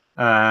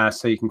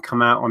 so you can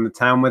come out on the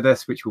town with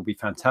us, which will be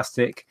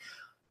fantastic.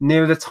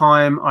 Near the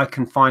time, I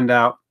can find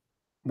out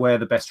where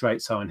the best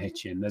rates are in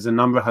Hitchin. There's a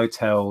number of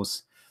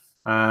hotels,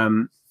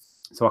 so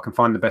I can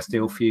find the best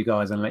deal for you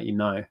guys and let you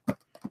know.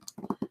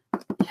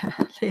 Yeah,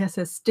 Leah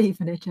says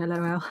Stevenage,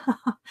 LOL.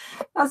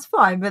 That's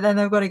fine, but then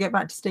they've got to get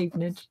back to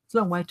Stevenage. It's a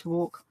long way to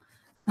walk.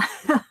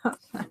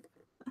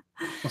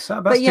 What's that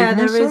about? But yeah,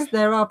 Stevenage,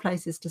 there are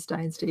places to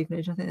stay in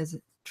Stevenage. I think there's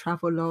a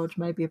Travel Lodge,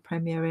 maybe a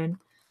Premier Inn,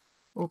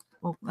 or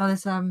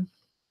there's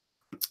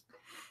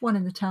one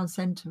in the town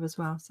centre as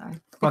well. So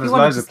if you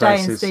wanted to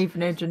stay in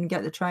Stevenage and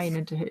get the train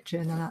into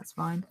Hitchin, then that's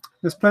fine.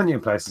 There's plenty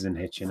of places in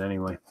Hitchin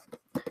anyway.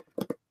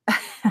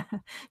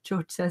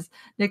 George says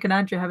Nick and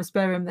Andrew have a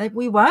spare room.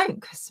 We won't,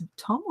 because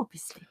Tom will be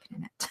sleeping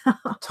in it.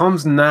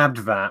 Tom's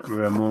nabbed that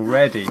room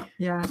already.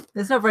 Yeah,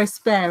 it's not very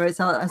spare. It's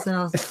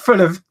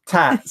full of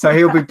tat, so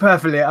he'll be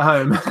perfectly at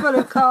home. Full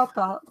of car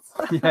parts.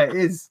 Yeah, it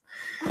is.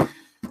 Yeah.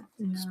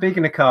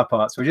 Speaking of car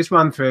parts, we'll just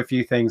run through a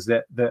few things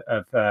that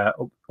have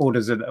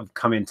orders that have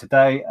come in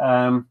today,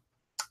 and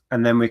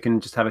then we can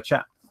just have a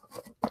chat.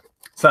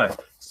 So,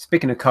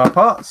 speaking of car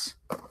parts,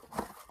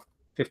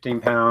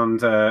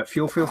 £15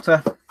 fuel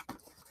filter,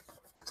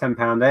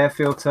 £10 air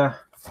filter,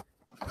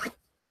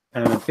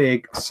 and a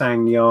big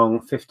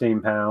SsangYong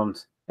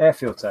 £15 air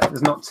filter.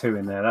 There's not two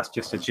in there. That's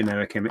just a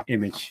generic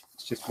image.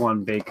 It's just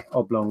one big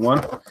oblong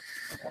one.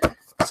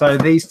 So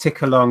these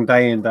tick along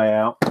day in, day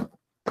out.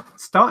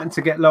 Starting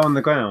to get low on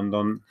the ground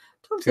on.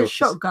 Tom says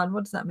shotgun.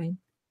 What does that mean?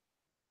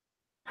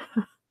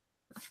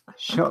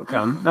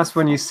 Shotgun? That's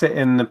when you sit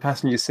in the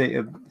passenger seat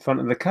in front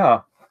of the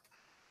car.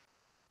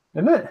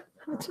 Isn't it?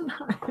 I don't know.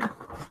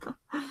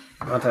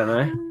 I don't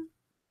know.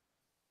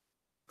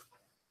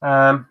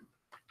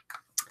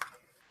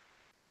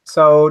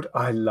 Sold.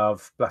 I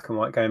love black and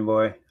white Game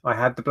Boy. I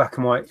had the black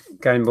and white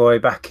Game Boy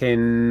back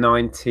in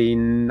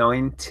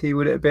 1990,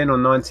 would it have been, or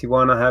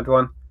 91? I had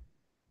one.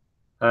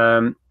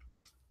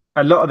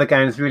 A lot of the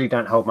games really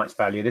don't hold much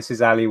value. This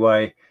is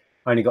Alleyway.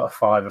 I only got a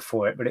 £5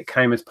 for it, but it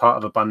came as part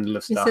of a bundle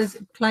of stuff. It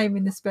says claim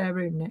in the spare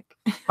room, Nick.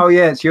 Oh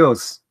yeah, it's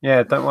yours.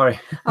 Yeah, don't worry.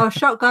 Oh,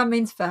 shotgun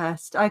means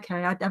first.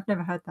 Okay, I've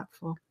never heard that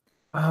before.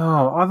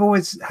 Oh, I've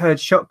always heard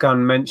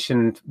shotgun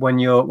mentioned when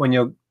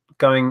you're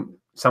going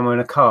somewhere in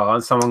a car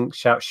and someone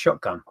shouts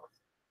shotgun,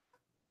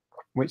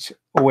 which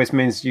always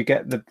means you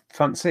get the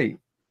front seat.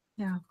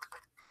 Yeah.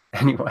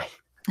 Anyway,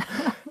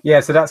 yeah,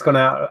 so that's gone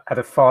out at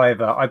a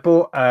 £5. I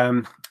bought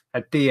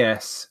a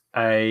DS,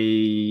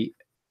 a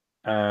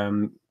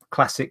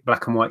classic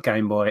black and white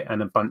Game Boy,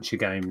 and a bunch of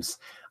games.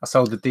 I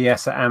sold the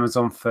DS at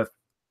Amazon for,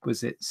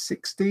 was it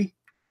 50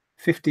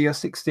 or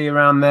 60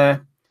 around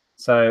there?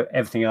 So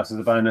everything else is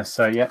a bonus.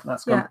 So yeah,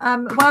 that's gone.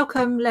 Yeah.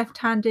 Welcome,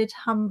 left-handed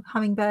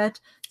hummingbird.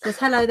 Says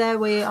hello there.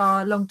 We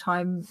are long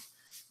time.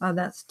 Oh,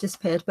 that's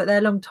disappeared, but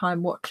they're long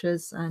time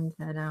watchers, and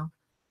they're now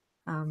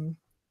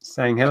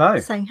saying hello.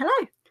 Saying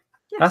hello.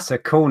 Yeah. That's a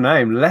cool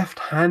name,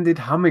 left-handed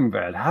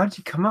hummingbird. How did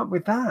you come up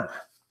with that?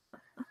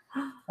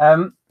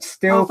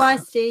 Still. Oh, bye,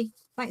 Steve.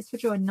 Thanks for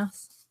joining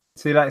us.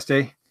 See you later,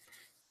 Steve.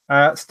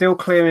 Still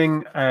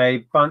clearing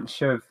a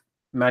bunch of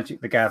Magic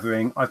the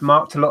Gathering. I've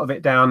marked a lot of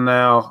it down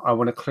now. I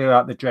want to clear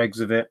out the dregs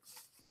of it.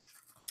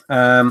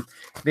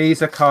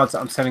 These are cards that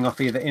I'm selling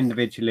off either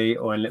individually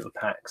or in little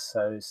packs.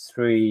 So there's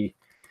 3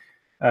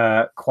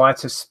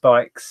 Quieter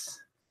Spikes.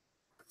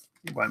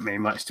 It won't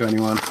mean much to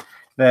anyone.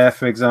 There,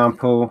 for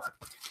example,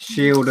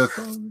 Shield of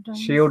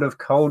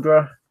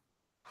Coldra,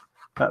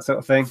 that sort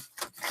of thing.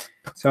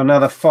 So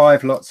another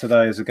 5 lots of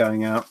those are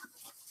going out.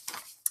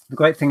 The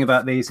great thing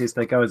about these is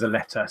they go as a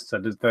letter, so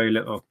there's very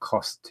little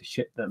cost to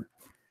ship them.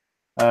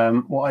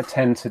 What I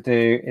tend to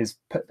do is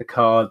put the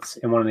cards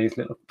in one of these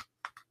little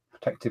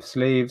protective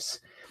sleeves.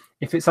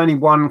 If it's only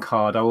one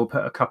card, I will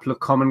put a couple of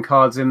common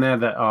cards in there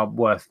that are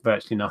worth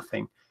virtually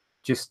nothing,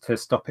 just to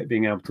stop it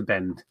being able to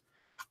bend.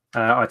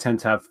 I tend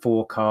to have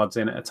 4 cards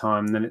in at a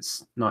time, and then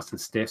it's nice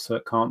and stiff so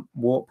it can't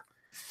warp.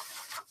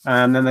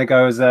 And then they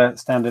go as a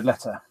standard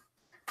letter.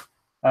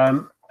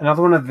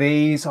 Another one of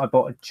these, I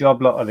bought a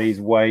job lot of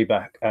these way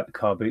back at the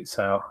car boot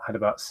sale. I had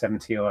about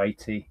 70 or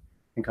 80. I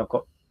think I've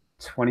got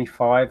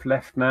 25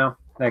 left now.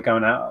 They're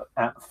going out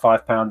at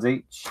 £5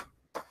 each.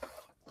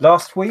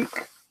 Last week,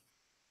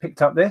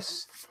 picked up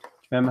this. Do you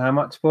remember how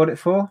much I bought it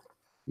for?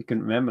 You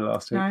couldn't remember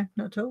last week. No,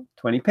 not at all.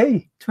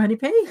 20p.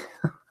 20p?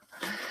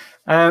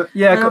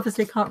 Yeah. I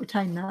obviously can't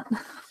retain that.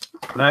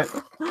 No.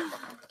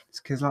 It's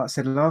because like I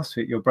said last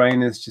week, your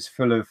brain is just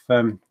full of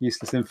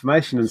useless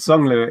information and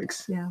song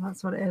lyrics. Yeah,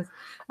 that's what it is.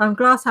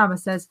 Glasshammer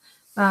says,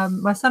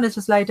 my son has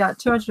just laid out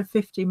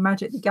 250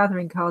 Magic the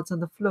Gathering cards on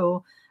the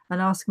floor and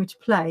asked me to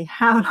play.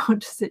 How long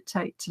does it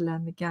take to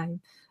learn the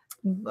game?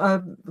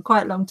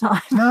 Quite a long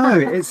time. No,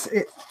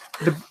 the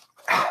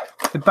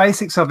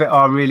basics of it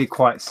are really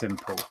quite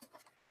simple.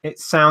 It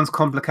sounds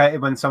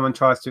complicated when someone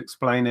tries to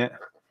explain it.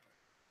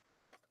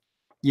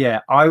 Yeah,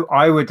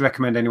 I would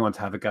recommend anyone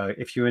to have a go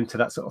if you're into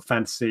that sort of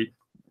fantasy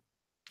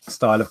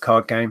style of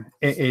card game.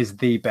 It is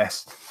the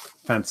best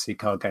fantasy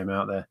card game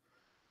out there.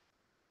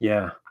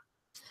 Yeah.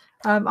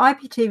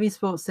 IPTV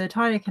Sports said,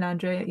 hi Nick and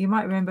Andrew, you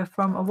might remember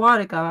from a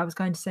while ago I was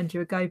going to send you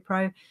a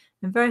GoPro.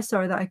 I'm very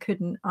sorry that I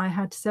couldn't. I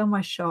had to sell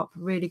my shop,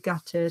 really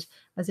gutted,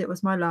 as it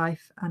was my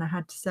life, and I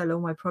had to sell all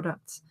my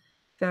products.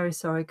 Very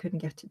sorry, couldn't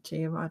get it to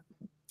you.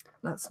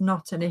 That's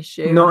not an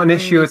issue. Not an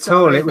issue at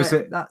all. It was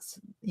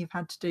you've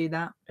had to do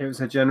that. It was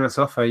a generous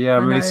offer. Yeah,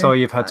 I'm really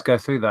sorry you've had to go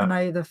through that. I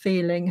know the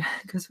feeling,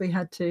 because we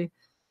had to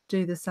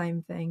do the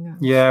same thing.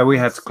 Yeah, we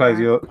had to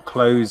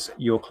close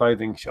your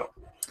clothing shop.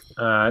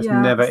 It's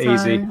never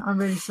easy. I'm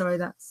really sorry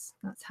that's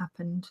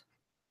happened.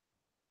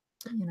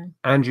 But, you know.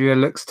 Andrea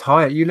looks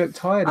tired. You look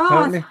tired,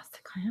 apparently. I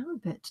think I am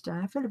a bit today.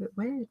 I feel a bit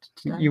weird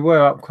today. You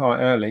were up quite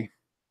early.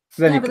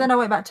 But then I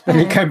went back to bed.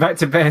 Then you came back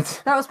to bed.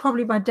 That was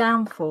probably my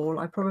downfall.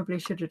 I probably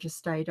should have just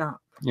stayed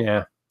up.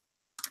 Yeah.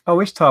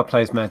 Oh, Ishtar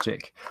plays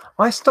Magic.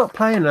 I stopped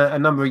playing a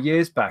number of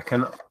years back,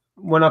 and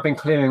when I've been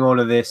clearing all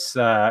of this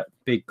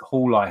big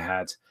haul I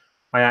had,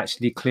 I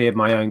actually cleared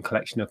my own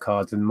collection of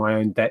cards and my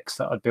own decks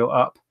that I'd built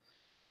up.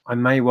 I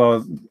may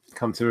well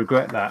come to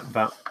regret that,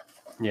 but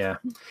yeah.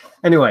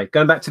 Anyway,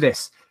 going back to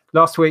this.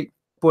 Last week,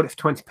 bought it for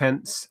 20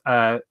 pence,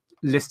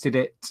 listed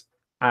it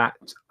at,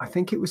 I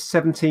think it was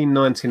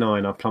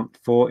 $17.99 I plumped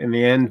for in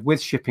the end, with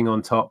shipping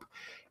on top.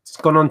 It's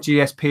gone on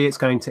GSP. It's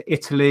going to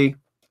Italy.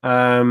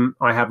 I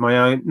have my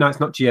own. No, it's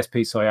not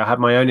GSP. Sorry, I have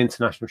my own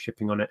international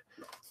shipping on it.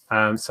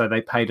 So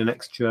they paid an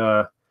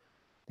extra, I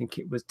think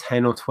it was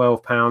 £10 or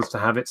 £12 to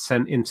have it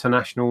sent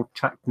international,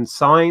 tracked and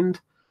signed.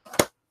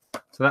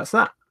 So that's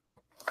that.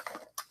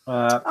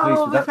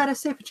 We've had a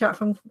super chat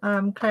from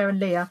Claire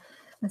and Leah.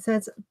 It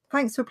says,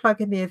 thanks for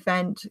plugging the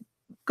event.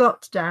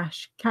 Got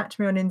dash. Catch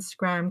me on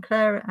Instagram.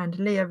 Claire and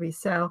Leah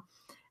resell.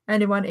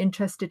 Anyone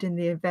interested in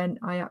the event,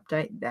 I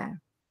update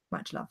there.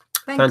 Much love.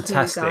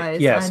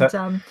 Fantastic. You guys.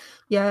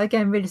 Yeah, and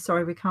again, really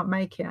sorry we can't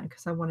make it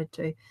because I wanted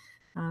to.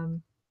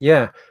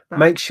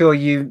 Make sure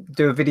you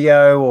do a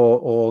video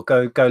or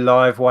go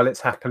live while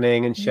it's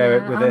happening and share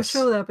it with us.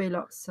 I'm sure there'll be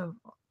lots of,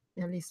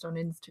 at least on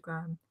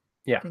Instagram,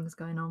 things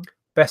going on.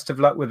 Best of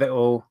luck with it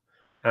all,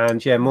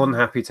 and more than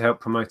happy to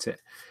help promote it.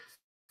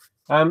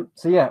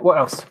 What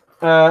else?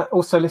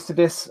 Also listed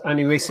this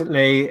only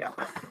recently.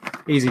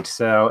 Easy to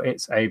sell.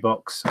 It's a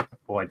box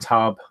or a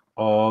tub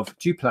of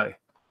Duplo.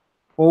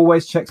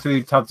 Always check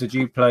through tubs of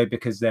Duplo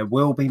because there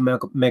will be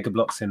mega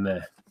blocks in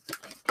there.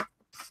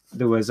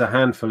 There was a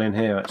handful in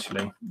here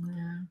actually.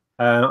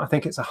 I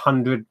think it's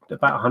about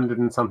 100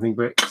 and something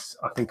bricks.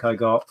 I think I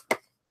got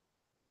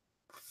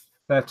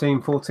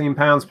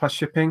 £13-14 plus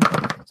shipping,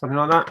 something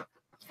like that.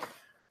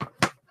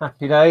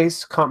 Happy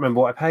days. Can't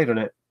remember what I paid on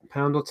it.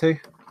 £1 or £2.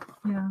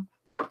 Yeah.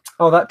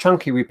 Oh, that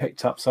chunky we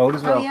picked up sold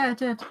as well. Oh yeah, I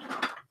did.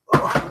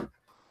 I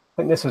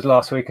think this was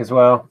last week as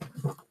well.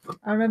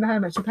 I remember how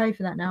much you paid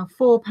for that now.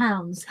 £4.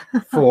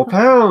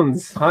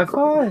 £4. High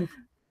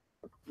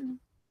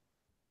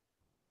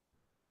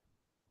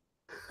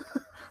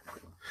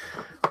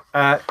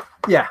five.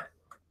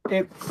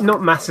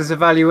 Not masses of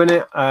value in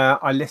it.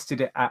 I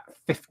listed it at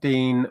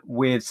 15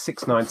 with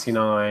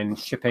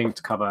 $6.99 shipping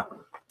to cover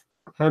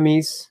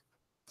Hermes.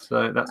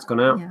 So that's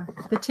gone out. Yeah.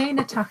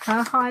 Bettina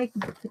Tucker. Hi,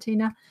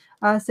 Bettina.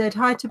 Said,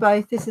 hi to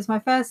both. This is my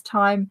first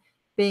time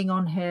being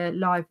on here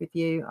live with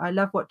you. I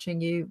love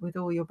watching you with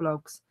all your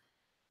blogs.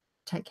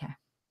 Take care.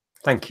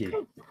 Thank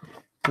you.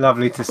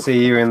 Lovely to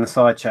see you in the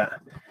side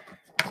chat.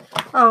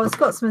 Oh,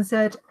 Scotsman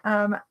said,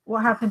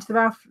 what happened to the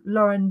Ralph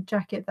Lauren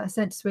jacket that I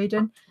sent to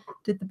Sweden?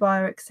 Did the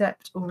buyer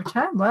accept or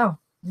return?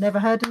 Well, never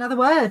heard another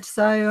word.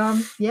 So,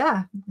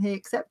 he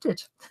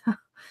accepted.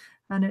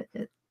 And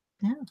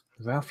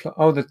Ralph,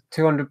 the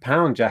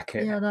 £200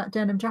 jacket. Yeah, that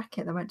denim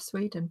jacket that went to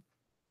Sweden.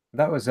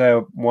 That was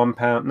a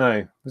 £1.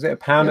 No, was it a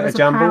pound at a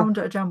jumble? £1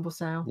 at a jumble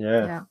sale.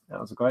 Yeah, that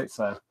was a great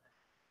sale.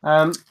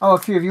 A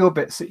few of your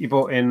bits that you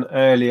bought in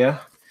earlier.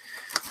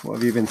 What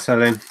have you been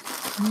selling?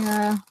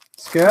 Yeah.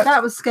 Skirt?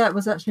 That skirt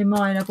was actually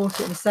mine. I bought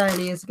it in a sale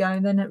years ago,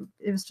 and then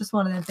it was just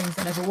one of them things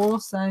I never wore.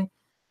 So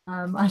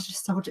I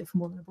just sold it for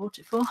more than I bought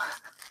it for.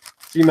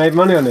 So you made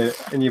money on it,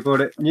 and you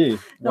bought it new.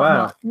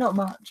 Wow. Not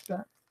much,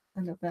 but a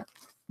little bit.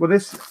 Well,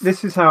 this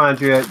is how,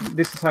 Andrea.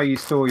 This is how you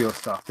store your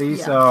stuff.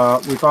 These are,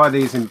 we buy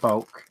these in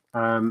bulk.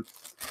 I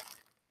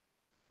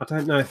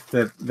don't know if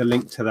the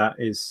link to that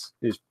is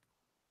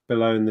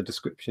below in the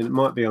description. It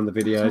might be on the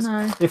videos.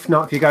 If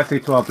not, if you go through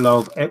to our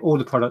blog, all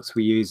the products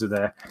we use are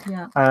there.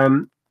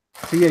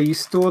 So you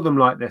store them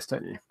like this,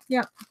 don't you?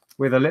 Yeah.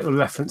 With a little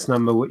reference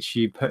number, which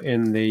you put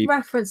in the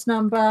reference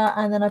number,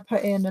 and then I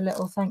put in a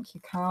little thank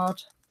you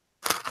card.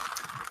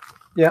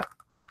 Yeah.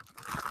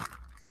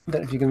 I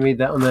don't know if you can read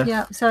that on there.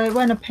 Yeah, so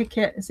when I pick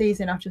it, it's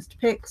easy enough just to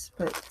pick,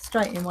 put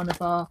straight in one of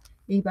our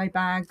eBay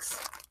bags,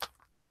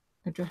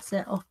 address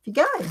it, off you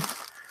go.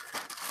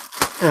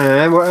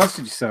 And what else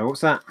did you sell?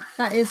 What's that?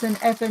 That is an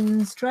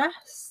Evans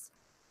dress.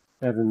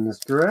 Evans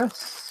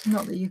dress.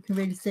 Not that you can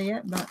really see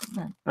it, but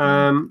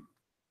no.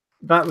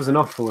 That was an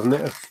offer, wasn't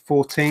it, of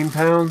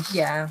 £14?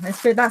 Yeah,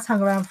 that's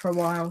hung around for a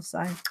while.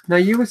 So now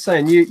you were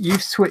saying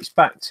you've switched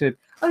back to.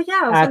 Oh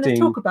yeah, I was going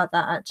to talk about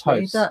that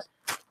actually. Posts. That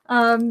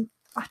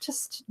I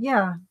just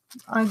I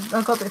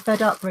got a bit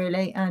fed up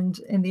really, and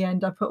in the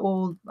end I put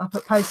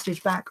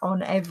postage back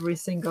on every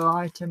single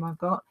item I've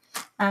got,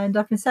 and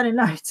I've been selling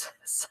loads.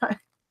 So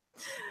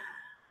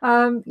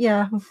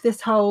yeah,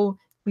 this whole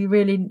we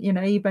really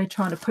eBay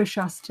trying to push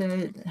us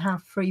to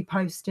have free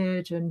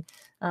postage, and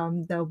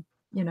they'll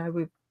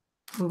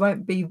we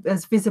won't be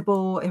as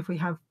visible if we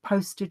have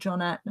postage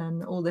on it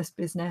and all this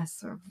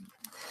business.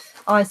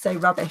 I say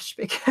rubbish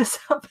because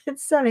I've been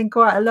selling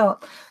quite a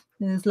lot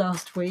this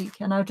last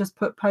week, and I've just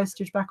put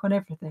postage back on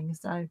everything.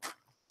 So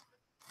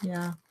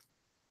yeah,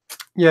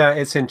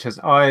 it's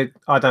interesting. I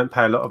don't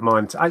pay a lot of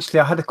mind.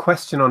 Actually, I had a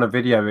question on a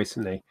video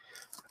recently.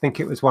 I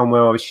think it was one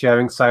where I was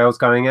sharing sales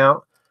going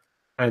out,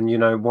 and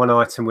one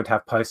item would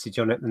have postage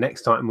on it, the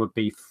next item would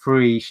be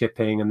free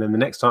shipping, and then the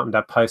next item would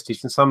have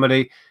postage. And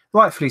somebody,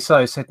 rightfully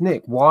so, said,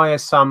 Nick, why are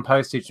some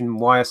postage and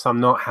why are some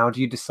not? How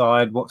do you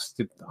decide? What's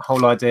the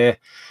whole idea?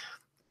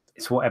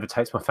 It's whatever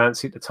takes my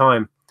fancy at the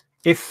time.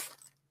 If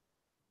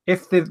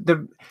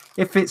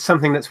it's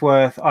something that's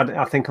worth,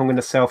 I think I'm going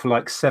to sell for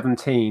like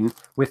 17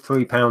 with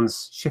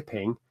 £3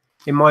 shipping.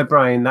 In my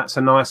brain, that's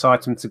a nice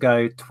item to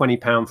go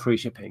 £20 free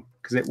shipping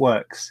because it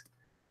works.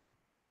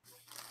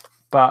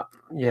 But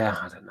yeah,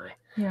 I don't know.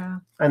 Yeah.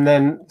 And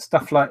then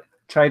stuff like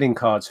trading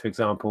cards, for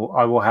example,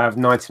 I will have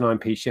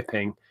 99p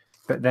shipping,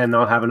 but then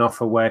I'll have an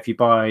offer where if you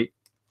buy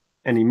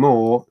any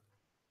more,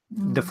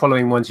 the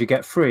following ones you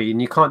get free,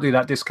 and you can't do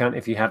that discount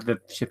if you have the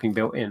shipping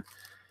built in.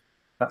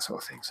 That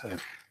sort of thing. So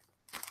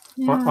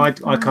yeah,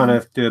 I kind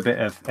of do a bit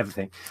of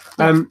everything.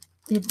 Yeah.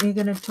 You're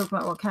going to talk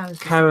about what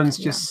Karen's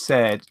just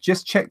said.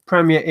 Just check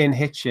Premier in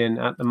Hitchin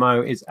at the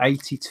Mo is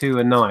 82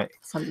 a night.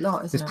 It's a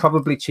lot, isn't it? There's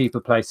probably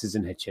cheaper places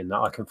in Hitchin that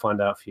I can find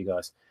out for you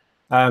guys.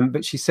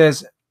 But she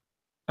says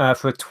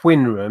for a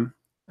twin room,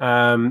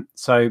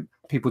 so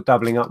people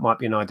doubling up might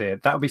be an idea.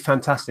 That would be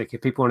fantastic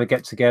if people want to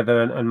get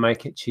together and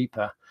make it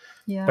cheaper.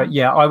 Yeah. But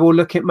yeah, I will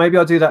look at, maybe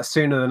I'll do that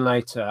sooner than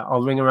later.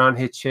 I'll ring around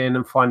Hitchin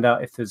and find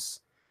out if there's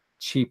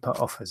cheaper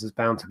offers. There's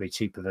bound to be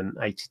cheaper than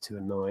 82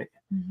 a night.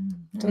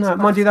 Mm-hmm. Don't know.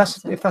 Mind you,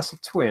 if that's a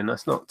twin,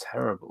 that's not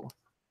terrible.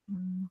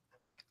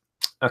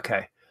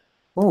 Okay.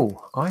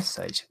 Oh, Ice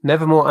Age.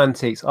 Nevermore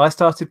Antiques. I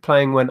started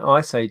playing when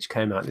Ice Age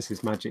came out. This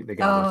is Magic the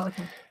Gathering.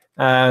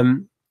 Oh, okay.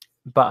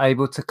 But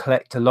able to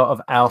collect a lot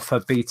of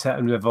alpha, beta,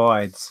 and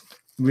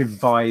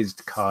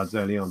revised cards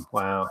early on.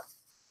 Wow.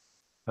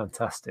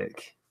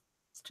 Fantastic.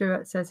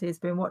 Stuart says he's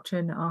been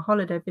watching our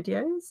holiday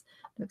videos.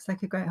 Looks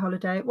like a great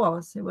holiday. It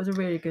was a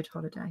really good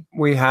holiday.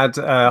 We had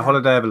a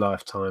holiday of a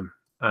lifetime.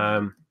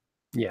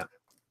 Yeah.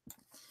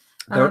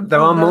 There are more.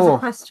 There was a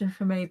question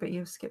for me, but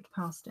you've skipped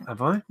past it.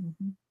 Have I?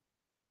 Mm-hmm.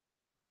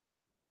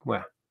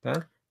 Where?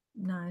 There?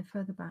 No,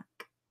 further back.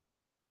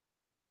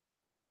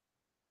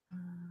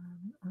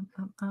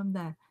 I'm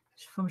there.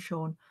 From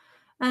Sean.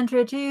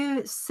 Andrea, do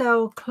you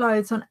sell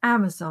clothes on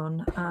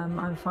Amazon?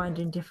 I'm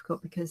finding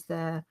difficult because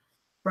they're a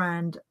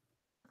brand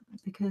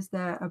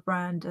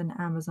and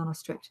Amazon are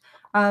strict.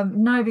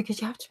 No,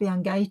 because you have to be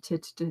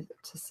ungated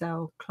to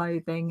sell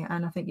clothing,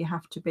 and I think you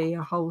have to be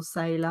a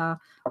wholesaler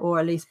or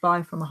at least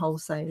buy from a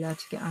wholesaler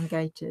to get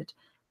ungated.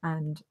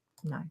 And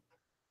no,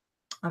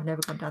 I've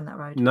never gone down that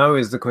road. No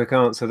is the quick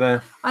answer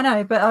there. I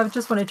know, but I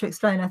just wanted to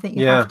explain. I think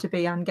you have to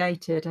be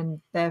ungated,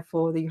 and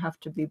therefore you have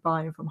to be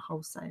buying from a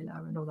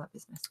wholesaler and all that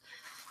business.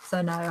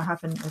 So no, I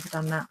haven't ever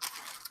done that.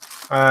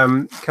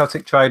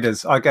 Celtic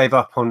Traders, I gave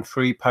up on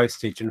free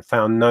postage and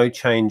found no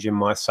change in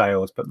my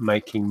sales, but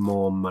making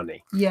more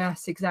money.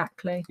 Yes,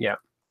 exactly. Yeah.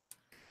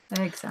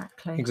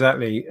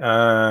 Exactly.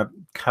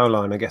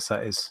 Caroline, I guess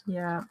that is.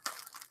 Yeah.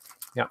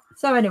 Yeah.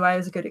 So anyway, it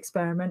was a good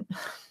experiment.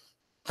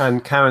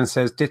 And Karen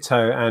says,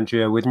 ditto,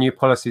 Andrea, with new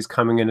policies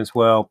coming in as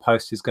well,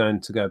 post is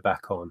going to go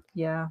back on.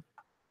 Yeah.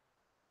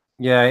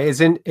 Yeah,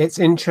 it's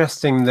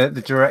interesting that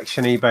the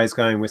direction eBay is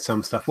going with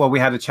some stuff. Well, we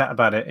had a chat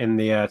about it in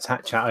the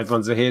Tat Chat over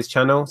on Zahir's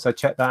channel, so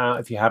check that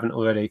out if you haven't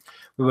already.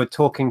 We were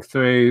talking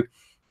through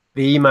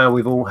the email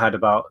we've all had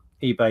about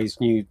eBay's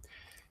new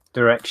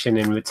direction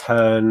in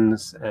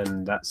returns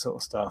and that sort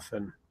of stuff.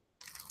 And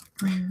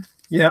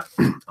yeah,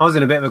 I was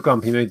in a bit of a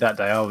grumpy mood that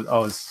day. I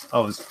was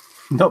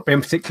not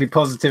being particularly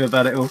positive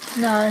about it all.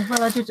 No,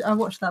 well, I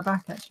watched that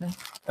back actually.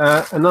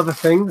 Another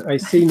thing, a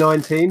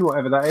C19,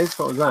 whatever that is.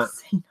 What was that?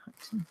 C19.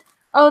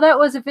 Oh, that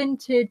was a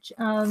vintage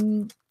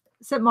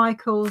St.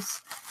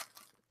 Michael's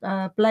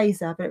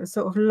blazer, but it was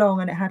sort of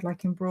long and it had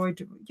like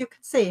embroidered. You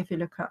can see if you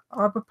look up.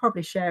 I will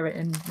probably share it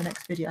in the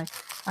next video.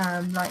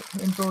 Like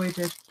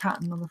embroidered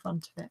pattern on the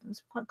front of it. It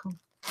was quite cool.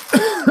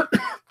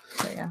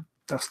 So yeah.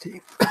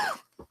 Dusty.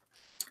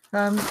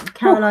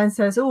 Caroline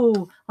says,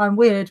 "Oh, I'm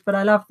weird, but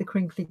I love the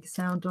crinkling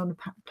sound on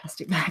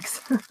plastic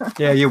bags."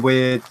 Yeah, you're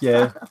weird.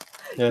 Yeah.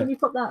 Can you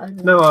put that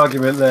over? No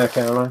argument there,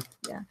 Caroline.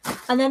 Yeah.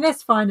 And then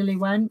this finally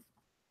went.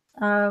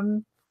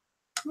 Remember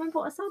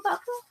what I sold that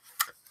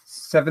for?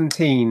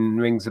 17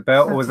 rings a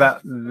bell, or was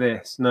that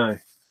this? No.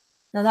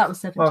 No, that was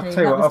 17.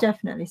 That was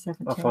definitely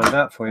 17. I'll find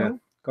that for you.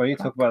 Go on, you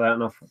talk about that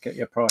and I'll get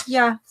your price.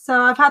 Yeah,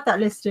 so I've had that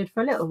listed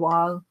for a little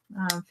while,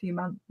 a few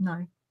months.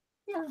 No,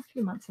 yeah, a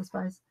few months, I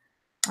suppose.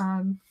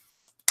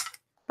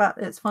 But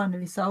it's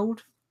finally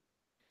sold,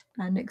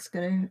 and Nick's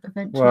going to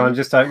eventually. Well, I'm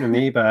just opening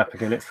the eBay app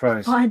again. It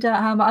froze. Find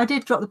out how much. I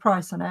did drop the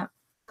price on it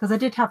because I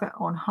did have it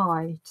on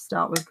high to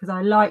start with because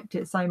I liked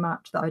it so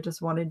much that I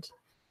just wanted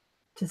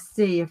to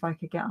see if I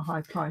could get a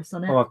high price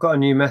on it. Oh, I've got a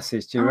new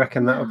message. Do you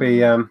reckon that'll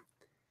be the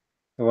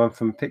one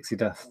from Pixie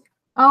Dust?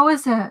 Oh,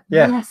 is it?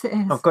 Yeah. Yes, it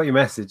is. I've got your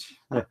message.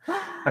 Yeah.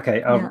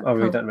 Okay, I'll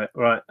read that in a bit.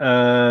 Right.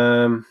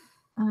 Yeah.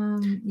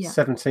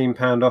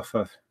 £17 off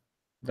of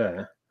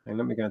there. Hey,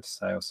 let me go into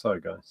sales.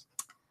 Sorry, guys.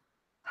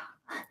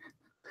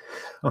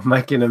 I'm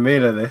making a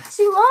meal of this.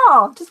 You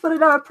are. Just want to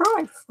know a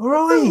price. All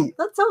right.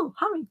 That's all.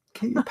 Hurry.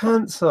 Keep your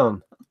pants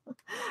on.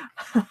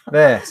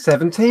 There,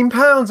 £17.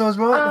 I was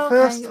right the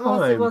first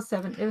time. It was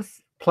 7. It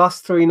was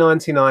plus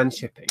 £3.99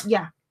 shipping.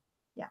 Yeah.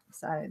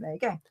 So there you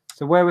go.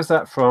 So where was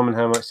that from, and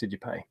how much did you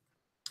pay?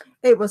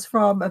 It was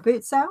from a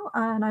boot sale,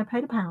 and I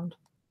paid £1.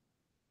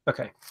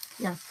 Okay.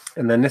 Yeah.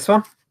 And then this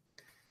one?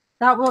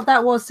 That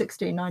was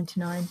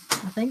 $16.99,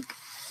 I think.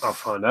 I'll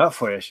find out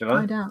for you, shall I?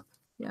 Find out.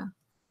 Yeah.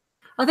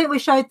 I think we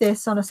showed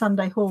this on a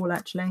Sunday haul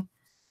actually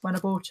when I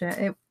bought it.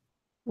 It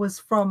was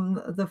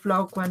from the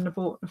vlog when I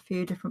bought a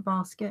few different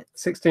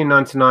baskets.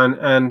 $16.99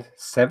 and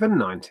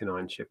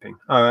 $7.99 shipping.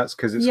 Oh, that's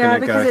because it's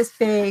going to go. Yeah, because it's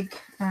big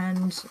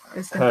and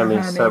it's going to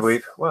Hermes. So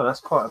well, that's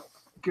quite a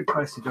good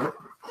postage on it.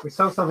 We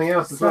sold something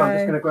else as well. I'm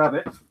just going to grab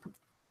it.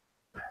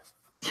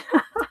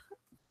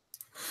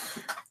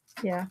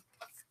 Yeah.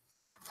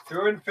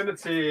 To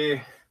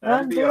infinity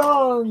and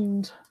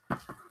beyond. I've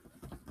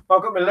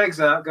got my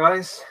legs out,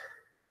 guys.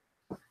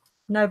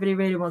 Nobody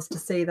really wants to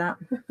see that.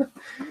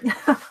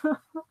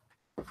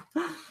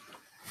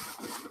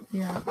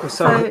 Yeah.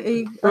 So are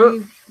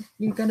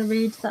you going to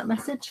read that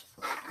message?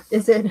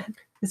 Is it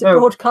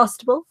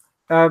broadcastable?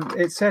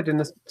 It said in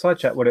the side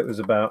chat what it was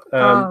about.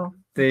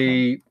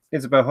 The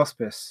Isabel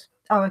Hospice.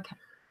 Oh, okay.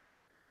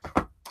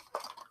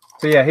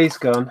 So yeah, he's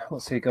gone.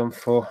 What's he gone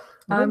for?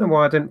 I don't know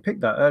why I didn't pick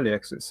that earlier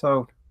because it's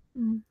sold.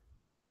 £15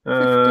 or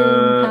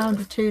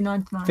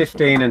 $2.99.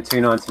 15 and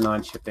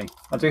 $2.99 shipping.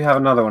 I do have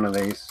another one of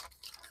these.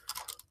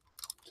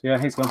 So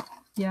yeah, he's gone.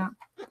 Yeah.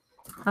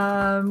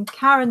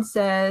 Karen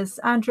says,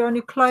 Andrew, on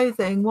your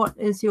clothing, what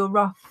is your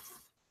rough?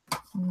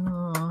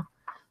 I'll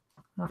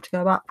have to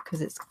go back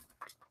because it's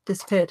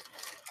disappeared.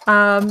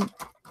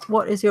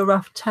 What is your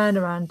rough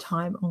turnaround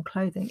time on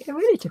clothing? It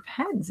really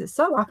depends. It's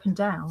so up and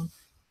down.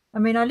 I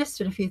mean, I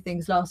listed a few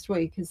things last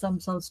week and some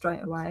sold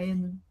straight away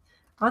and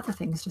other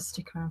things just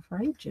stick around for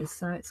ages.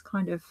 So it's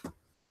kind of,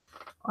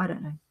 I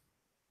don't know.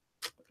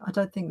 I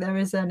don't think there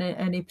is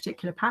any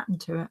particular pattern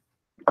to it.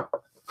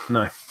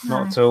 No,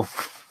 not at all.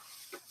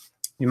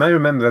 You may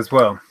remember as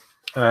well,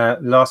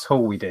 last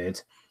haul we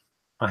did,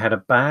 I had a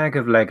bag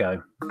of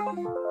Lego.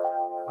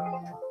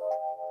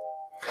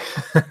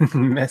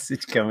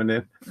 Message coming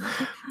in.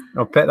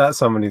 I'll bet that's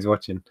someone who's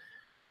watching.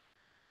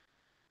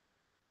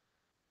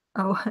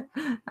 Oh,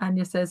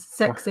 Anya says,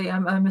 sexy.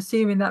 I'm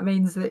assuming that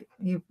means that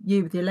you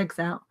with your legs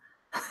out.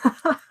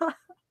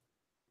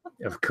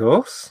 Of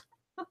course.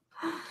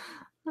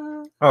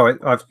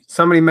 Oh,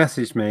 somebody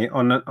messaged me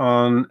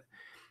on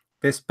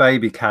this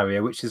baby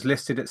carrier, which is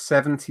listed at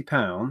 £70.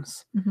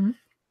 Mm-hmm.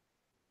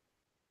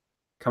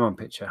 Come on,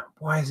 picture.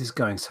 Why is this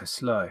going so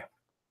slow?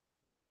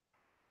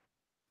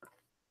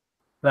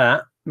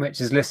 That,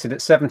 which is listed at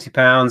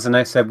 £70, and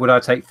they said, would I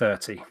take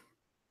 30?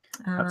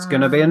 That's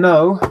going to be a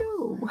no.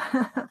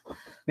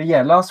 But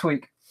yeah, last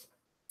week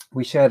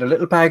we shared a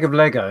little bag of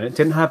Lego. It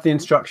didn't have the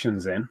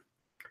instructions in,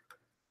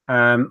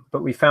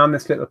 but we found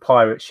this little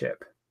pirate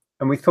ship,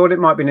 and we thought it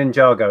might be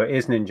Ninjago. It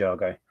is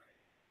Ninjago.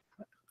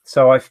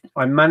 So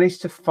I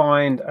managed to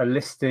find a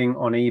listing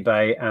on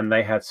eBay, and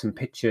they had some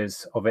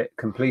pictures of it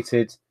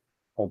completed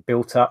or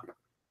built up,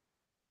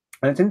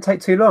 and it didn't take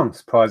too long,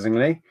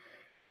 surprisingly.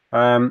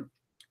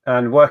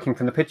 And working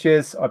from the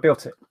pictures, I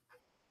built it.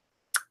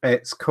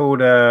 It's called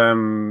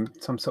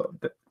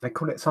they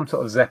call it some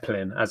sort of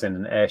Zeppelin, as in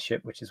an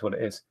airship, which is what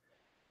it is.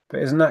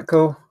 But isn't that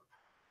cool?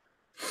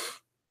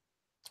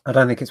 I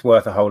don't think it's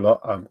worth a whole lot.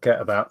 I'll get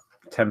about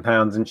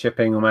 £10 in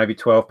shipping, or maybe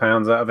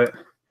 £12 out of it.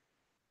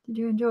 Did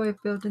you enjoy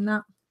building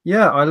that?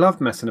 Yeah, I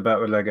love messing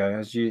about with Lego,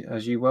 as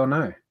you well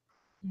know.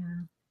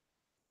 Yeah.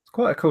 It's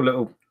quite a cool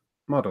little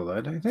model, though,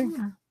 don't you think?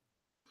 Yeah.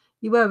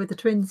 You were with the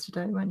twins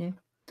today, weren't you?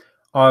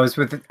 I was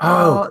with the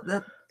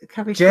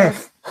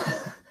Jeff.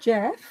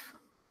 Jeff?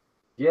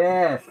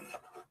 Jeff.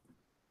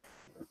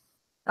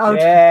 Oh,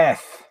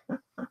 Jeff.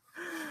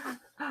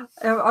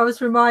 I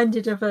was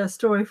reminded of a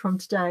story from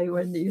today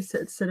when you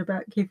said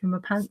about keeping my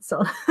pants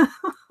on.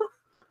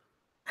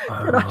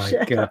 Oh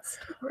my God.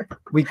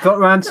 We got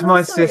round to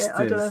my sisters.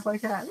 I don't know if I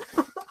can.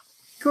 Of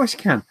course you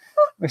can.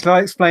 Shall I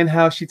explain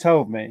how she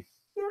told me?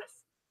 Yes.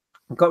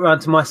 I got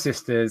round to my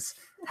sisters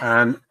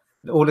and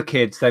all the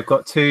kids. They've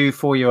got 2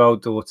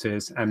 4-year-old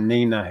daughters and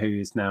Nina, who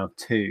is now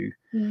 2.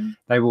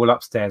 They were all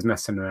upstairs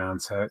messing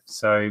around.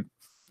 So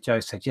Joe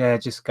said, yeah,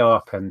 just go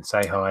up and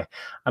say hi.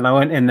 And I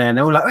went in there and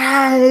they were like,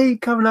 hey,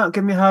 coming up,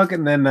 give me a hug.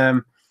 And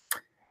then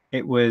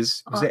it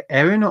was it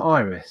Erin or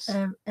Iris?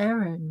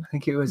 Erin. I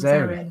think it was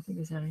Erin. I think it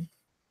was Erin.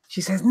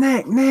 She says,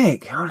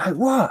 Nick. I'm like,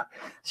 what?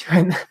 She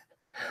went,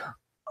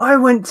 I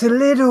went to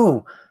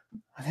Lidl.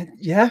 I said,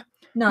 yeah?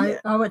 No, yeah.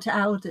 I went to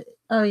Aldi.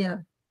 Oh, yeah.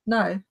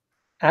 No.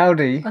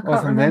 Aldi, I can't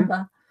wasn't remember.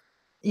 Then?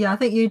 Yeah, I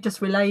think you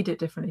just relayed it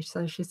differently.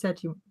 So she said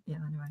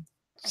anyway.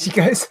 She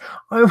goes,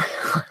 I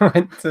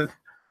went to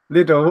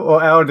Lidl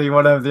or Aldi,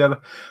 one over the other,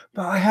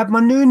 but I had my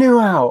Nunu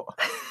out.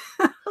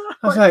 I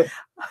was like,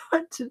 I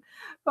went to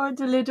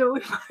Lidl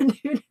with my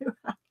Nunu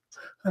out.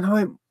 And I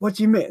went, what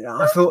do you mean?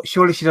 I thought,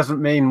 surely she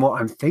doesn't mean what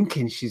I'm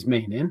thinking she's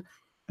meaning.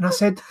 And I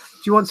said, do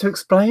you want to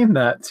explain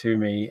that to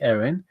me,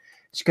 Erin?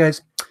 She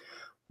goes,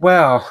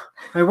 well,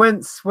 I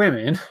went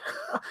swimming.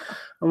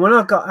 And when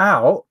I got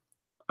out,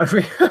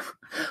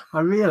 I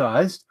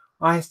realised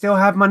I still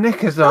had my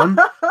knickers on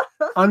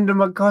under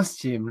my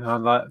costume. And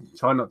I'm like,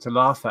 try not to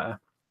laugh at her.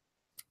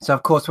 So,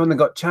 of course, when they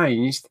got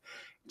changed,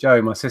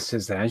 Jo, my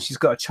sister's there, and she's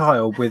got a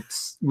child with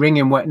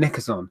wringing wet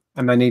knickers on,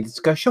 and they needed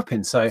to go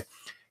shopping. So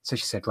she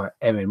said, right,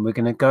 Erin, we're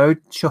going to go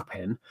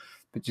shopping,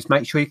 but just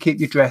make sure you keep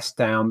your dress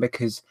down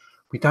because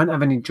we don't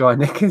have any dry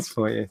knickers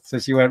for you. So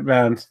she went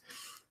round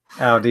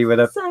Aldi with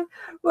her. So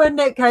when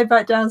Nick came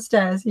back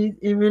downstairs, he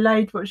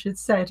relayed what she'd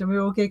said, and we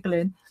were all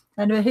giggling.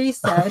 And he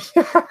said,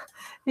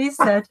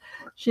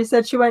 she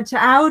said she went to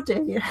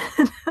Aldi.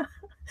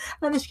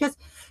 And then she goes,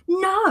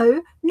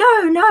 no,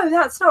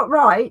 that's not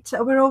right.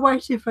 And we're all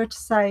waiting for her to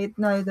say,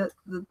 no, that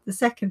the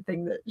second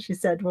thing that she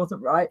said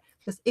wasn't right,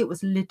 because it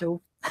was Lidl.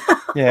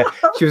 Yeah,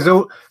 she was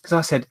all, because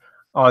I said,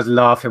 I was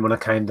laughing when I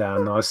came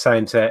down. I was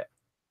saying to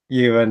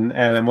you and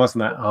Ellen,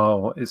 wasn't that?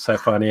 Oh, it's so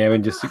funny.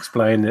 Erin just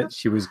explained that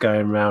she was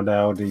going round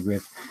Aldi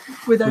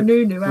with her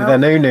Nunu out. With her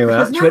Nunu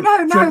out. No,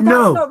 that's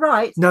not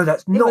right. No,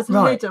 that's not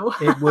right. Lidl.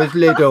 It was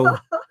Lidl.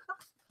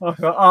 I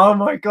thought, oh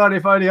my God,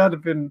 if only I'd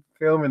have been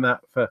filming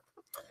that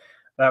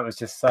that was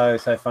just so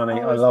funny.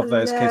 I love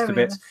those kids to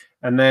bits.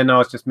 And then I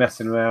was just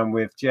messing around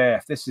with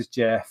Jeff. This is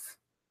Jeff.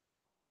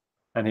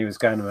 And he was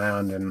going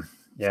around and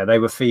yeah, they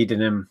were feeding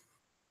him.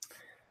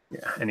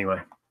 Yeah, anyway.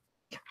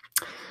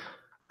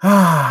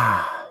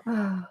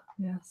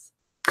 Yes.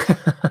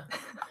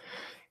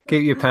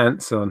 Keep your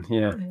pants on,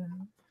 yeah.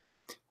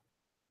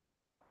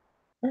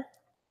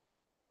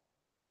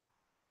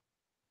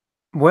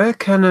 Where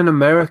can an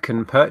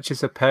American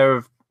purchase a pair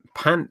of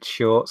pant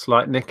shorts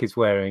like Nick is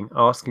wearing?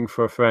 Asking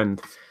for a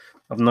friend.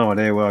 I've no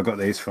idea where I got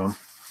these from.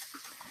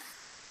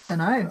 I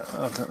know.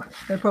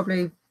 They're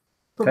probably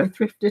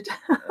thrifted.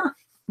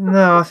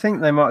 No, I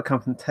think they might come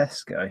from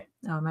Tesco.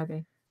 Oh,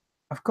 maybe.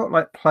 I've got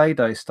like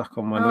Play-Doh stuck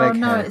on my leg. Oh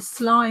no, here. It's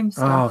slime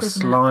stuff. Oh,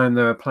 slime!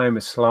 They were playing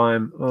with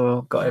slime.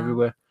 Oh, got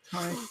everywhere.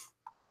 Sorry.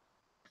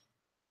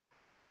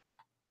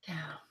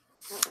 Yeah.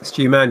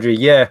 Stu Mandry,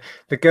 yeah,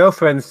 the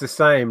girlfriend's the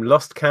same.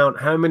 Lost count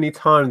how many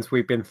times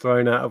we've been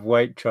thrown out of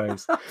weight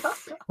trays.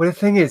 Well, the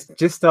thing is,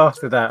 just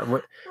after that,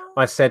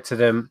 I said to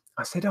them,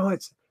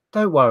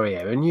 don't worry,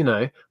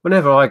 Erin,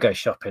 whenever I go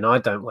shopping, I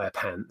don't wear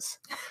pants.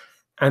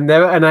 And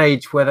they're at an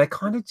age where they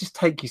kind of just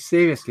take you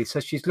seriously.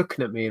 So she's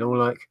looking at me and all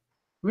like,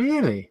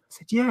 really? I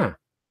said, yeah.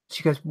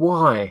 She goes,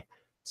 why? I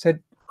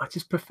said, I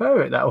just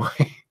prefer it that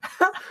way.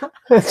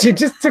 And she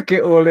just took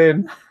it all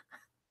in.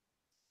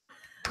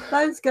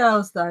 Those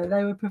girls, though,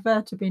 they would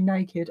prefer to be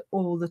naked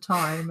all the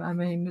time. I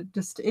mean,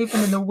 just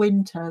even in the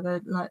winter,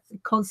 they're like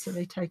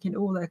constantly taking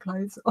all their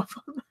clothes off.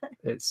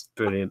 It's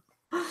brilliant.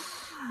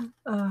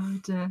 Oh,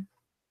 dear.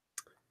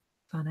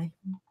 Funny.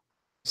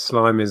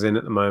 Slime is in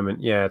at the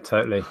moment. Yeah,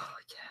 totally. Oh,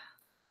 yeah.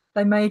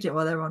 They made it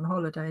while they were on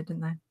holiday,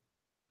 didn't they?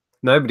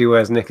 Nobody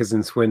wears knickers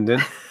in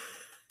Swindon.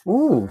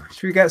 Ooh,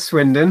 should we get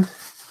Swindon?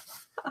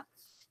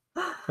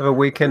 Have a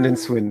weekend in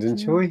Swindon,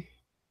 shall we?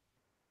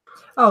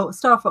 Oh,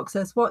 Star Fox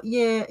says, what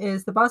year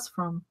is the bus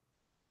from?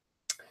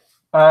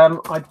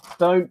 I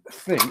don't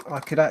think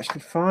I could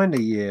actually find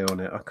a year on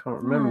it. I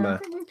can't remember. I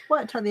think we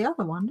worked out the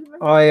other one, didn't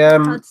we?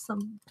 Had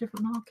some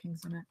different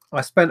markings on it.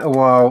 I spent a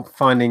while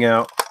finding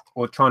out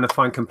or trying to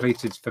find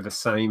completed for the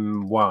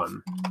same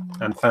one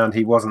and found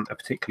he wasn't a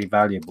particularly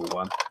valuable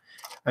one.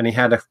 And he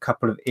had a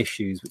couple of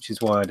issues, which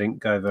is why I didn't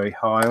go very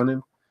high on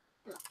him.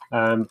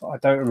 I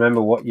don't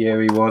remember what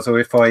year he was or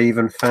if I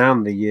even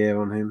found the year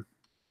on him.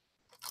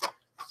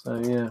 So,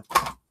 yeah.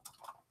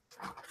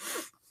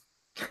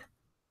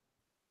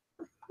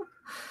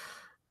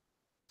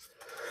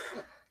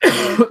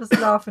 Just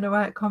laughing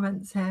away at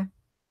comments here.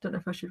 Don't know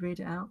if I should read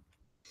it out.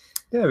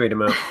 Yeah, read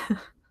them out.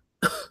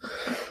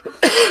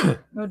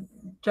 Well,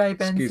 Jay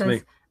Ben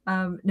says,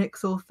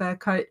 Nick's all fair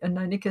coat and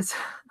no knickers.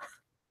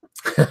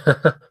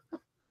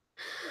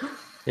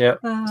 Yeah,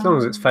 as long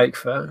as it's fake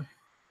fur.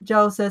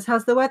 Joel says,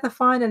 has the weather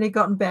finally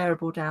gotten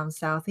bearable down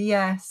south?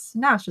 Yes.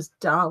 Now it's just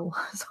dull.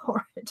 It's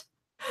horrid.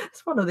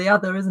 It's one or the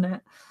other, isn't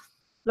it?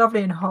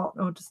 Lovely and hot,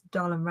 or just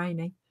dull and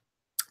rainy.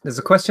 There's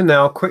a question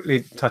now. I'll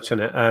quickly touch on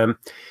it.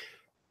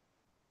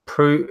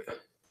 Pro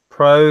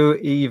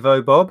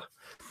Evo Bob.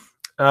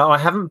 I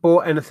haven't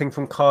bought anything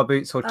from car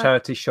boots or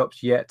charity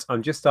shops yet.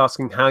 I'm just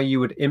asking how you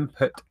would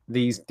input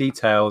these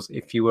details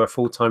if you were a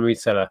full-time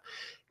reseller.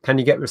 Can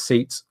you get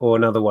receipts or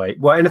another way?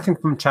 Well, anything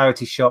from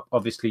charity shop,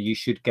 obviously you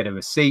should get a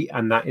receipt,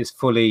 and that is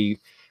fully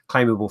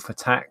claimable for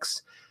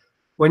tax.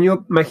 When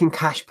you're making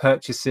cash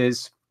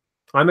purchases,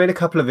 I made a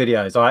couple of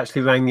videos. I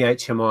actually rang the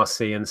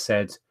HMRC and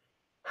said,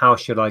 how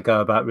should I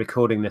go about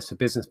recording this for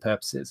business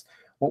purposes?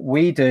 What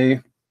we do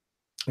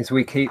is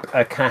we keep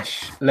a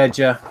cash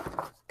ledger,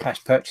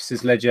 cash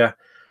purchases ledger,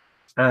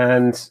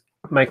 and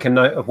make a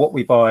note of what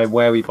we buy,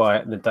 where we buy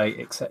it, and the date,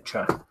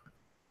 etc.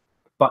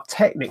 But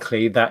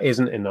technically that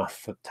isn't enough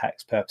for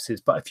tax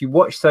purposes. But if you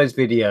watch those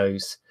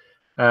videos,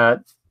 I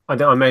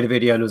made a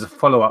video, and it was a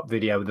follow-up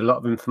video with a lot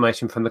of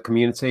information from the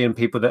community and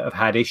people that have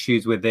had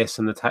issues with this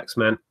and the tax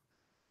man.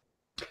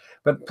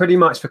 But pretty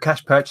much for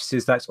cash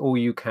purchases, that's all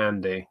you can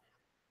do.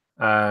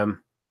 So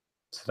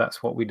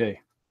that's what we do.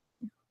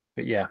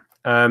 But yeah,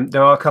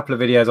 there are a couple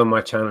of videos on my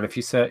channel. If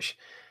you search,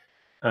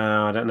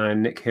 I don't know,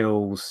 Nick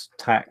Hill's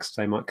tax,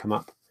 they might come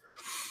up.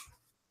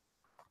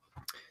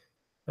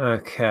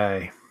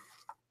 Okay.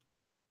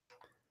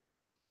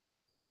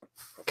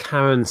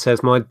 Karen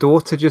says, my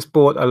daughter just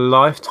bought a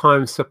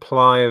lifetime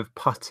supply of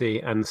putty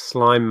and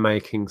slime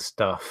making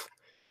stuff.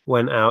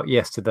 Went out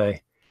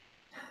yesterday.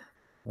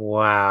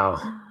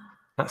 Wow.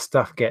 That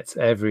stuff gets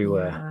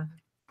everywhere. Yeah.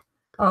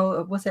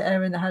 Oh, was it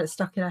Erin that had it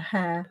stuck in her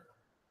hair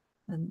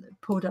and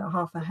pulled out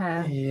half her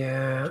hair?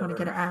 Yeah. Trying to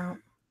get it out.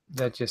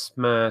 They're just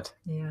mad.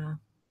 Yeah.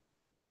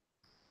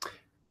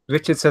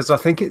 Richard says, I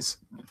think it's,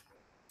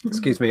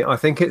 excuse me, I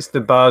think it's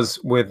the buzz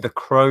with the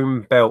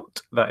chrome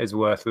belt that is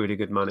worth really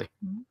good money.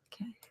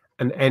 Okay.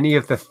 And any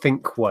of the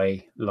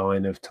Thinkway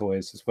line of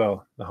toys as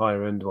well, the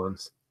higher end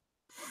ones.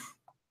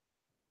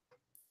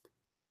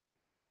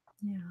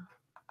 Yeah.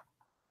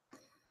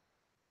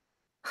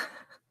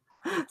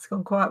 It's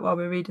gone quiet while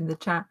we're reading the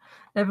chat.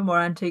 Nevermore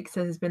Antique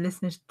says he's been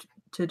listening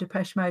to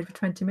Depeche Mode for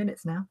 20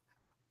 minutes now.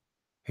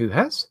 Who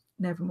has?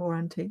 Nevermore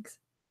Antiques.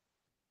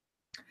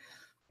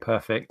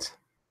 Perfect.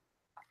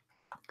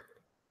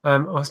 I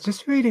was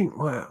just reading.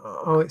 Well,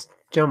 oh, it's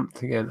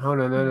jumped again. Hold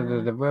on.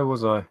 No. Where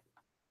was I?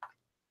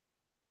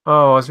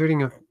 Oh, I was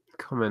reading a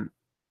comment.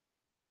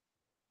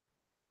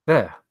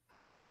 There.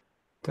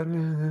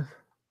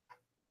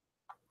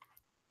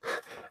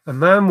 A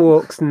man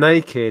walks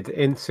naked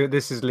into,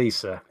 this is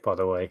Lisa, by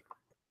the way.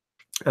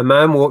 A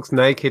man walks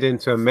naked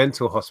into a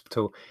mental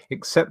hospital,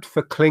 except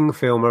for cling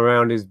film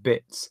around his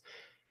bits.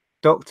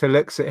 Doctor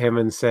looks at him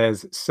and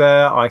says,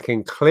 sir, I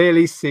can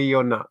clearly see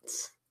your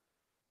nuts.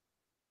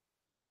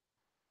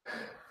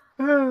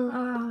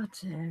 Oh,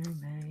 dear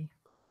me.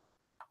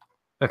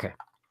 Okay.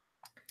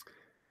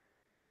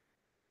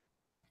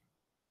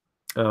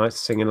 Oh, it's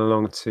singing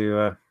along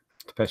to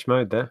Depeche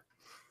Mode there.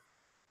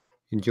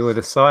 Enjoy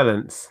the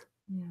silence.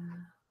 Yeah.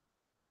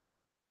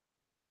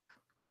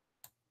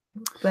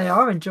 They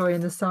are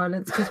enjoying the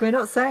silence because we're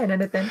not saying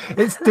anything.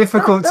 It's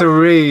difficult to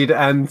read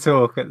and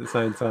talk at the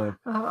same time.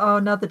 Oh,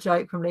 another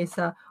joke from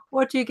Lisa.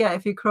 What do you get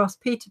if you cross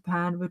Peter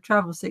Pan with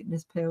travel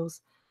sickness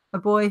pills? A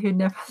boy who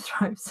never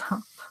throws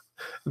up.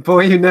 A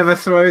boy who never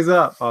throws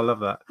up. I love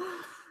that.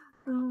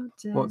 Oh,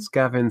 dear. What's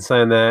Gavin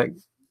saying there?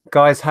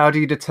 Guys, how do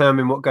you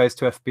determine what goes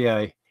to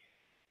FBA?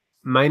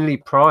 Mainly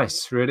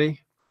price, really.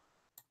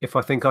 If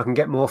I think I can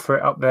get more for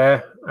it up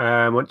there,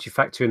 once you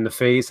factor in the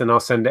fees, then I'll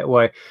send it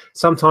away.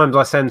 Sometimes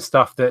I send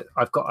stuff that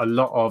I've got a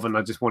lot of and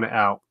I just want it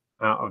out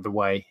of the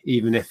way,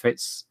 even if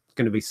it's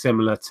going to be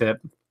similar to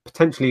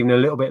potentially even a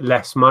little bit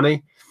less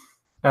money.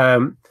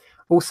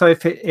 Also,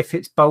 if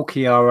it's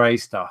bulky RA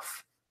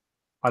stuff,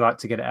 I like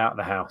to get it out of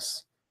the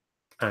house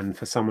and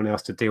for someone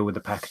else to deal with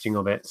the packaging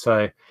of it.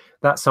 So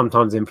that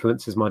sometimes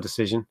influences my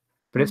decision,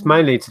 but it's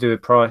mainly to do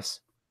with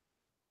price.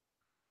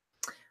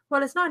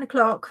 Well, it's 9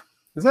 o'clock.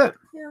 Is it?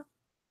 Yeah.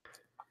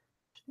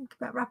 Think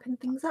about wrapping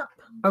things up.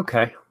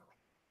 Okay.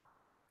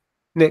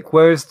 Nick,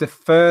 where is the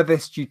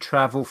furthest you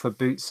travel for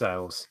boot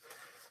sales?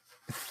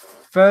 The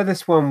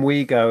furthest one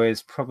we go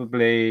is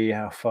probably,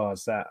 how far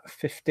is that?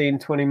 15,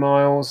 20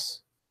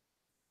 miles.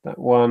 That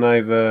one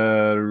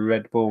over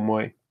Redbourne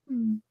Way.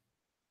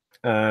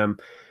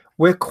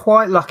 We're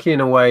quite lucky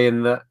in a way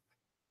in that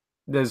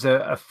there's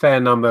a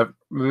fair number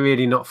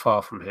really not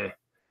far from here.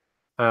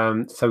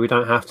 So we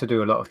don't have to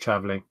do a lot of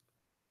traveling.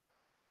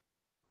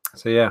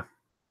 So yeah,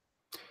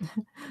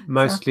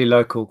 mostly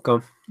local.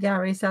 Gone.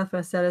 Gary,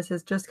 Southwest Seller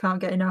says, just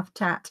can't get enough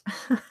tat.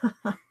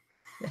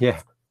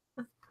 Yeah,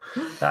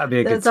 that'd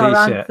be a good That's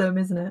our t-shirt. anthem,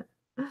 isn't it?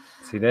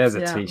 See, there's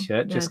a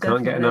t-shirt. Just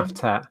can't get enough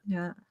tat.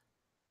 Yeah.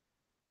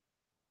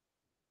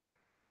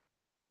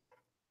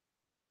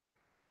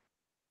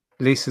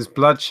 Lisa's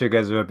blood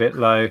sugars are a bit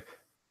low.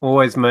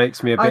 always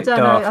makes me a bit I don't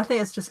daft. know. I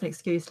think it's just an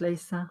excuse,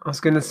 Lisa. I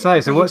was going to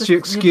say, so what's your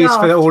excuse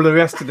for all the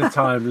rest of the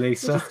time,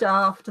 Lisa? You're just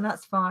daft, and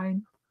that's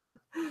fine.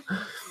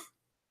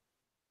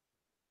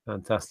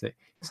 Fantastic.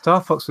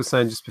 Star Fox was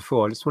saying just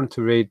before, I just wanted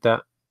to read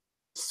that.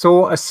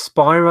 Saw a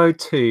Spyro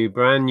 2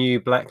 brand new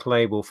black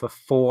label for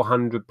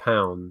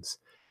 £400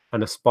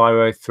 and a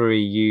Spyro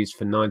 3 used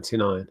for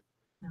 99.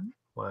 Yeah.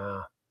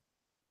 Wow.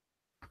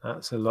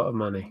 That's a lot of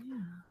money. Yeah.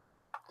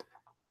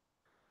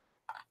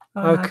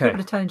 Oh, okay. No,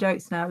 people are telling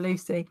jokes now,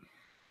 Lucy.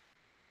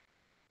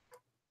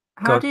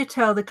 How do you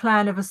tell the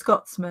clan of a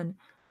Scotsman?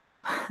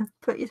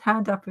 Put your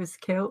hand up his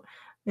kilt.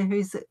 If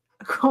he's a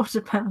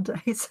quarter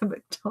pounder, he's a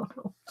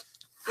McDonald.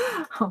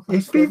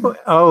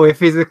 If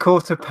he's a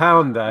quarter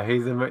pounder,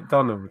 he's a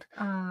McDonald.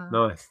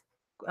 Nice.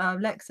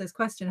 Lex says,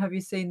 question, have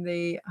you seen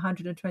the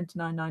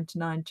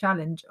 129.99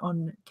 challenge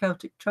on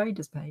Celtic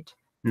Traders page?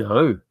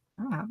 No.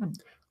 I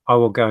haven't. I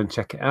will go and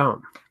check it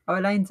out. Oh,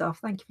 Elaine's off.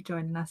 Thank you for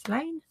joining us,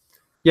 Elaine.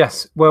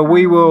 Yes. Well,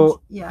 we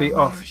will be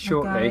off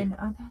shortly.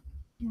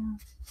 Yeah.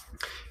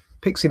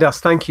 Pixie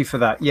Dust, thank you for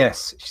that.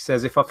 Yes, she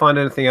says, if I find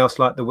anything else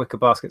like the wicker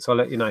baskets, I'll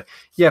let you know.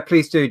 Yeah,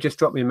 please do. Just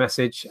drop me a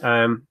message.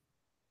 I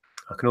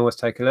can always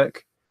take a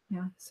look.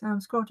 Yeah, so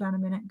scroll down a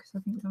minute because I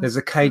think there's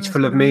a cage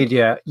full of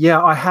media.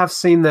 Yeah, I have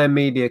seen their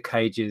media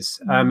cages.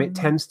 Mm. It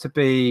tends to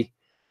be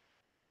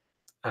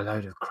a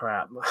load of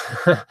crap.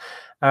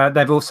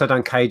 They've also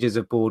done cages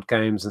of board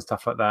games and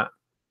stuff like that.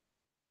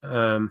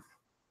 But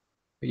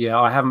yeah,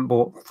 I haven't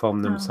bought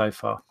from them so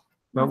far.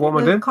 Well, what am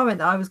I doing? The comment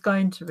that I was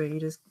going to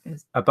read is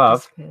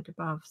above. Disappeared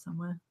above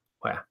somewhere.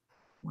 Where?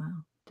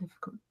 Wow,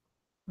 difficult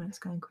when it's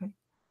going quick.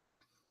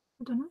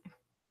 I don't know. I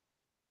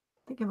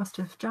think it must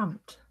have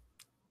jumped.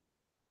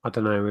 I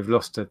don't know. We've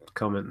lost a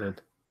comment then.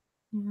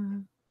 Yeah.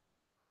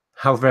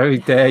 How very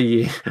dare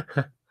you?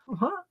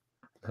 What?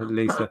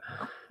 Lisa.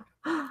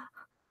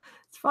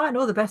 It's fine.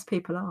 All the best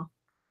people are.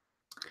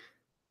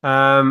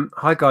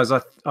 Hi guys. I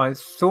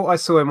thought I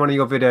saw in one of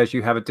your videos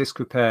you have a disc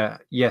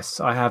repair. Yes,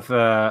 I have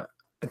a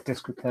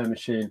disc repair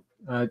machine.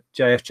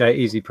 JFJ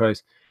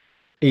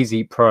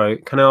Easy Pro.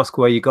 Can I ask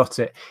where you got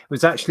it? It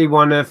was actually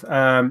one of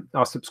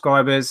our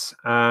subscribers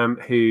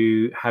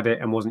who had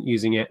it and wasn't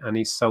using it, and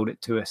he sold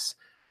it to us.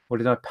 What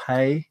did I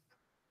pay?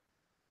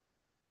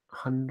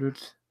 100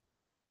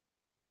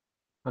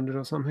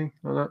 or something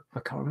like that. I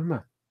can't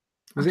remember.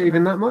 Was it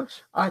even that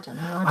much? I don't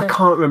know. I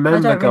can't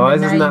remember,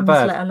 guys. Isn't that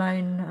bad? Let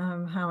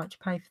alone how much you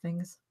pay for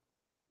things.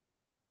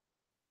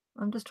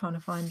 I'm just trying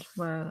to find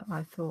where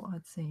I thought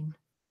I'd seen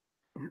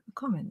a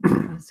comment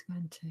that I was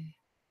going to.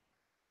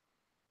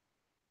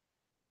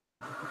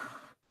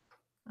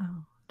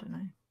 Oh,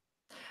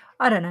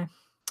 I don't know.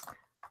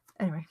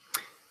 Anyway.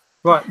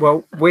 Right,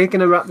 well, we're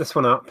going to wrap this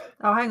one up.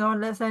 Oh, hang on.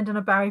 Let's end on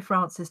a Barry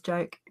Francis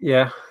joke.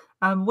 Yeah.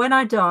 When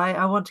I die,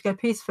 I want to go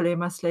peacefully in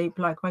my sleep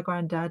like my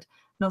granddad,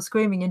 not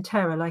screaming in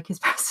terror like his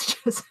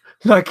passengers.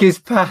 Like his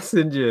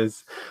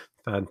passengers.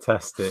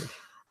 Fantastic.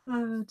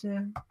 Oh,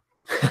 dear.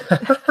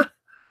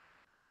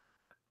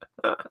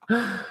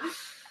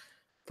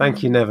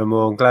 Thank you,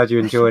 Nevermore. I'm glad you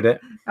enjoyed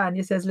it.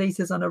 Anya says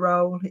Lisa's on a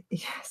roll.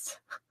 Yes.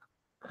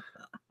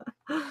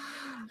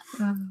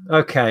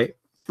 Okay.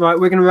 Right,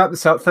 we're going to wrap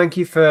this up. Thank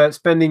you for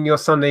spending your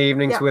Sunday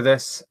evenings with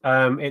us.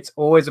 It's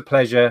always a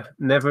pleasure,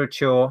 never a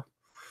chore.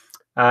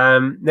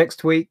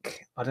 Next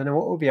week, I don't know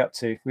what we'll be up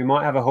to. We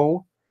might have a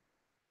haul.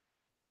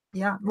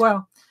 Yeah,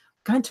 well,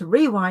 going to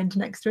rewind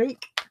next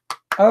week.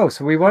 Oh,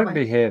 so we won't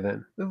be here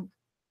then?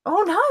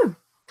 Oh, no,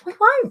 we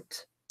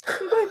won't.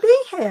 We won't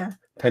be here.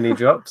 Penny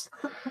drops.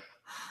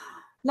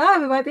 No,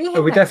 we won't be here.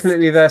 Are we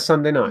definitely there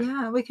Sunday night?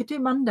 Yeah, we could do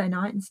Monday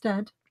night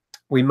instead.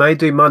 We may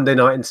do Monday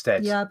night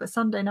instead. Yeah, but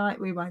Sunday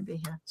night we won't be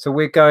here. So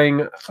we're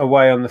going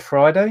away on the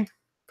Friday.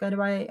 Going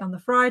away on the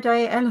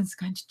Friday. Ellen's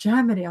going to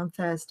Germany on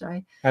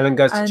Thursday. Ellen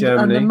goes to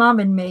Germany. And the mum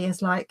in me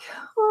is like,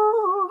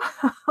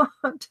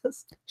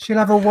 she'll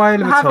have a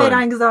whale of a time. Having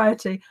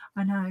anxiety.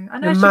 I know.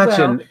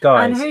 Imagine, she will.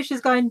 guys. And who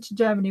she's going to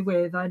Germany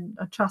with, I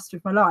trust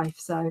with my life.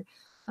 So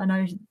I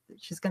know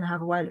she's going to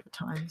have a whale of a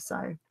time.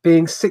 So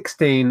being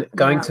 16,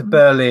 going to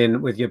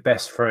Berlin with your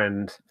best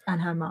friend and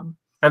her mum.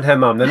 And her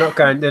mum. They're not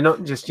going. They're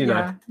not just they're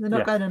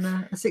not going on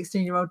a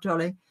 16-year-old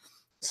jolly.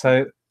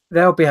 So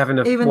they'll be having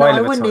a even whale though I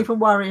of a wouldn't time. even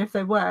worry if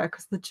they were,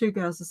 because the two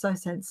girls are so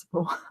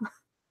sensible.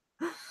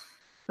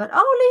 But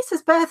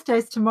Lisa's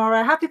birthday's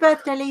tomorrow. Happy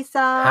birthday, Lisa!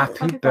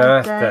 Happy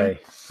birthday!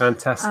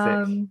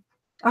 Fantastic.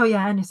 Oh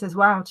yeah, Annie says,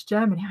 "Wow, to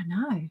Germany." I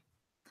know.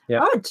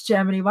 Yeah. I went to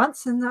Germany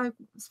once, and I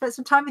spent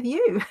some time with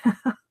you,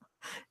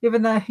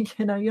 even though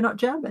you're not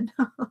German.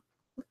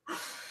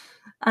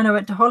 And I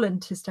went to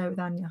Holland to stay with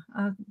Anya.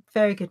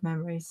 Very good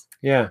memories.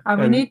 Yeah.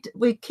 And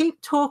we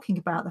keep talking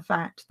about the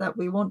fact that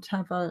we want to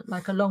have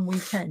a long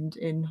weekend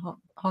in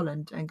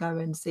Holland and go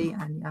and see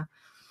Anya.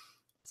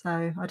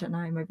 So I don't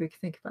know, maybe we could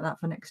think about that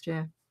for next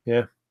year.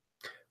 Yeah.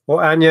 Well,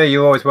 Anya,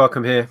 you're always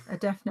welcome here.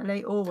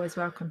 Definitely always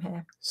welcome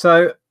here.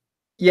 So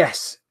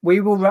yes,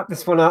 we will wrap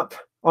this one up.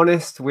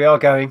 Honest, we are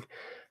going.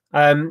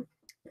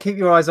 Keep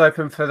your eyes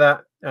open for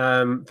that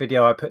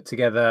video I put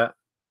together.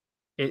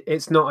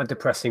 it's not a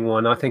depressing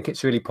one. I think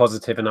it's really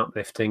positive and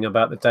uplifting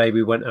about the day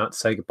we went out to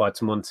say goodbye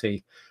to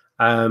Monty.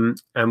 And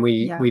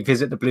we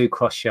visit the Blue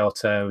Cross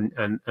shelter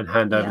and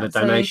hand over the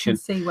donation.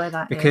 So you can see where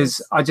that because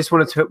is. I just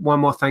wanted to put one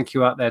more thank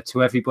you out there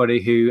to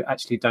everybody who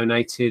actually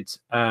donated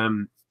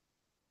to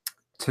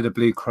the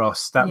Blue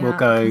Cross. That will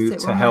go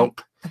to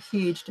help a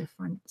huge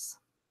difference.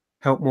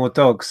 Help more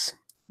dogs.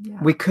 Yeah.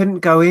 We couldn't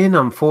go in,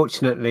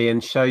 unfortunately,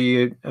 and show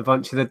you a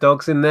bunch of the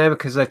dogs in there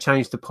because they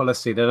changed the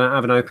policy. They don't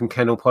have an open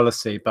kennel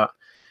policy, but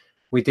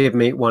we did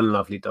meet one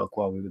lovely dog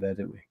while we were there,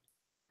 didn't we?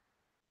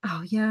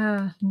 Oh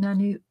yeah,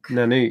 Nanook.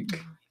 Nanook.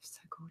 Oh, so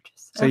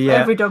gorgeous. So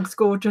every dog's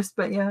gorgeous,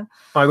 but yeah.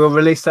 I will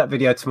release that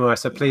video tomorrow,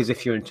 so please,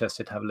 if you're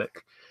interested, have a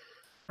look.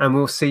 And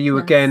we'll see you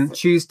again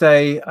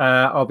Tuesday.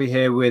 I'll be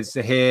here with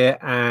Zahir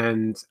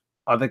and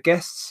other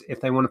guests if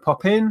they want to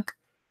pop in,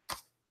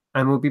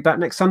 and we'll be back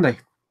next Sunday.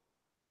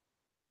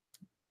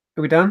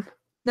 Are we done?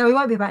 No, we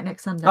won't be back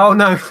next Sunday. Oh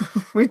no,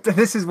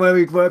 this is where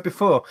we were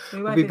before.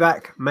 We'll be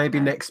back maybe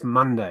next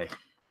Monday.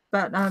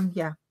 But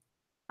yeah,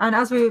 and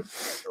as we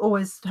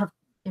always have,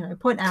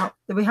 point out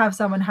that we have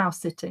someone house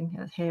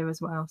sitting here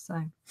as well.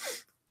 So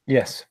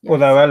yes.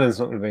 Although Ellen's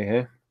not going to be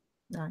here.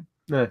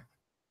 No,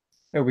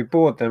 he'll be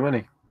bored then, won't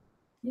he?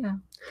 Yeah.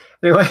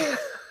 Anyway,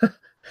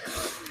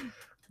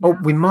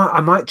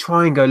 I might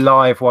try and go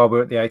live while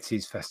we're at the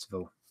 80s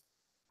festival.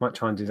 Might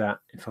try and do that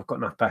if I've got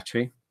enough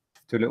battery.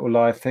 Do a little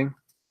live thing.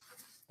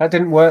 That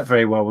didn't work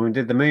very well when we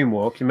did the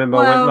moonwalk. You remember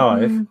I went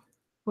live?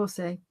 We'll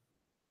see.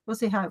 We'll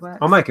see how it works.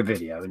 I'll make a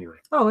video anyway.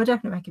 Oh, we'll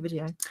definitely make a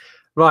video.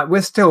 Right,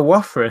 we're still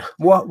waffling.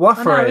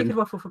 Waffling. Oh, no, we could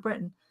waffle for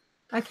Britain.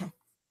 Okay.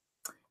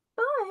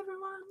 Bye,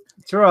 everyone.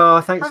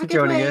 Ta-ra. Thanks for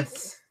joining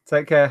us.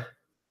 Take care.